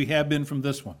Sunday as we have been from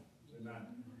this one. Amen.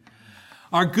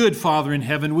 Our good Father in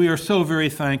heaven, we are so very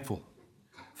thankful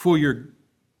for your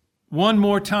one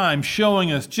more time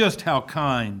showing us just how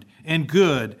kind and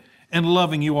good and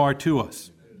loving you are to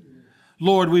us.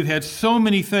 Lord, we've had so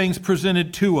many things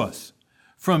presented to us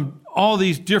from all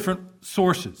these different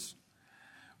sources.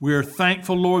 We are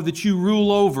thankful, Lord, that you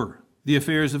rule over the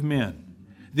affairs of men,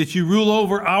 that you rule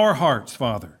over our hearts,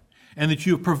 Father, and that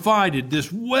you have provided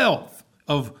this wealth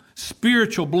of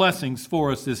spiritual blessings for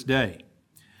us this day.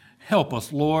 Help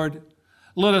us, Lord.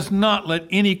 Let us not let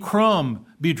any crumb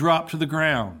be dropped to the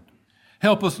ground.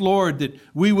 Help us, Lord, that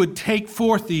we would take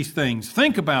forth these things,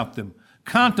 think about them,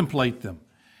 contemplate them,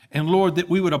 and, Lord, that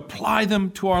we would apply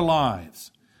them to our lives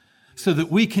so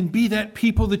that we can be that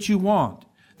people that you want,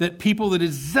 that people that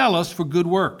is zealous for good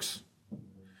works.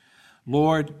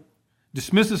 Lord,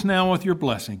 dismiss us now with your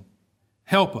blessing.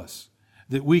 Help us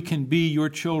that we can be your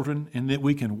children and that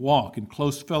we can walk in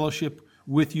close fellowship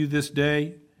with you this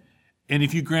day. And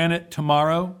if you grant it,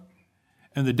 tomorrow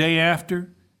and the day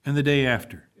after and the day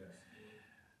after.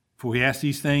 For we ask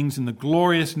these things in the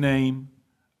glorious name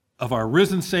of our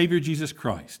risen Savior, Jesus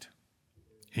Christ.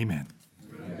 Amen.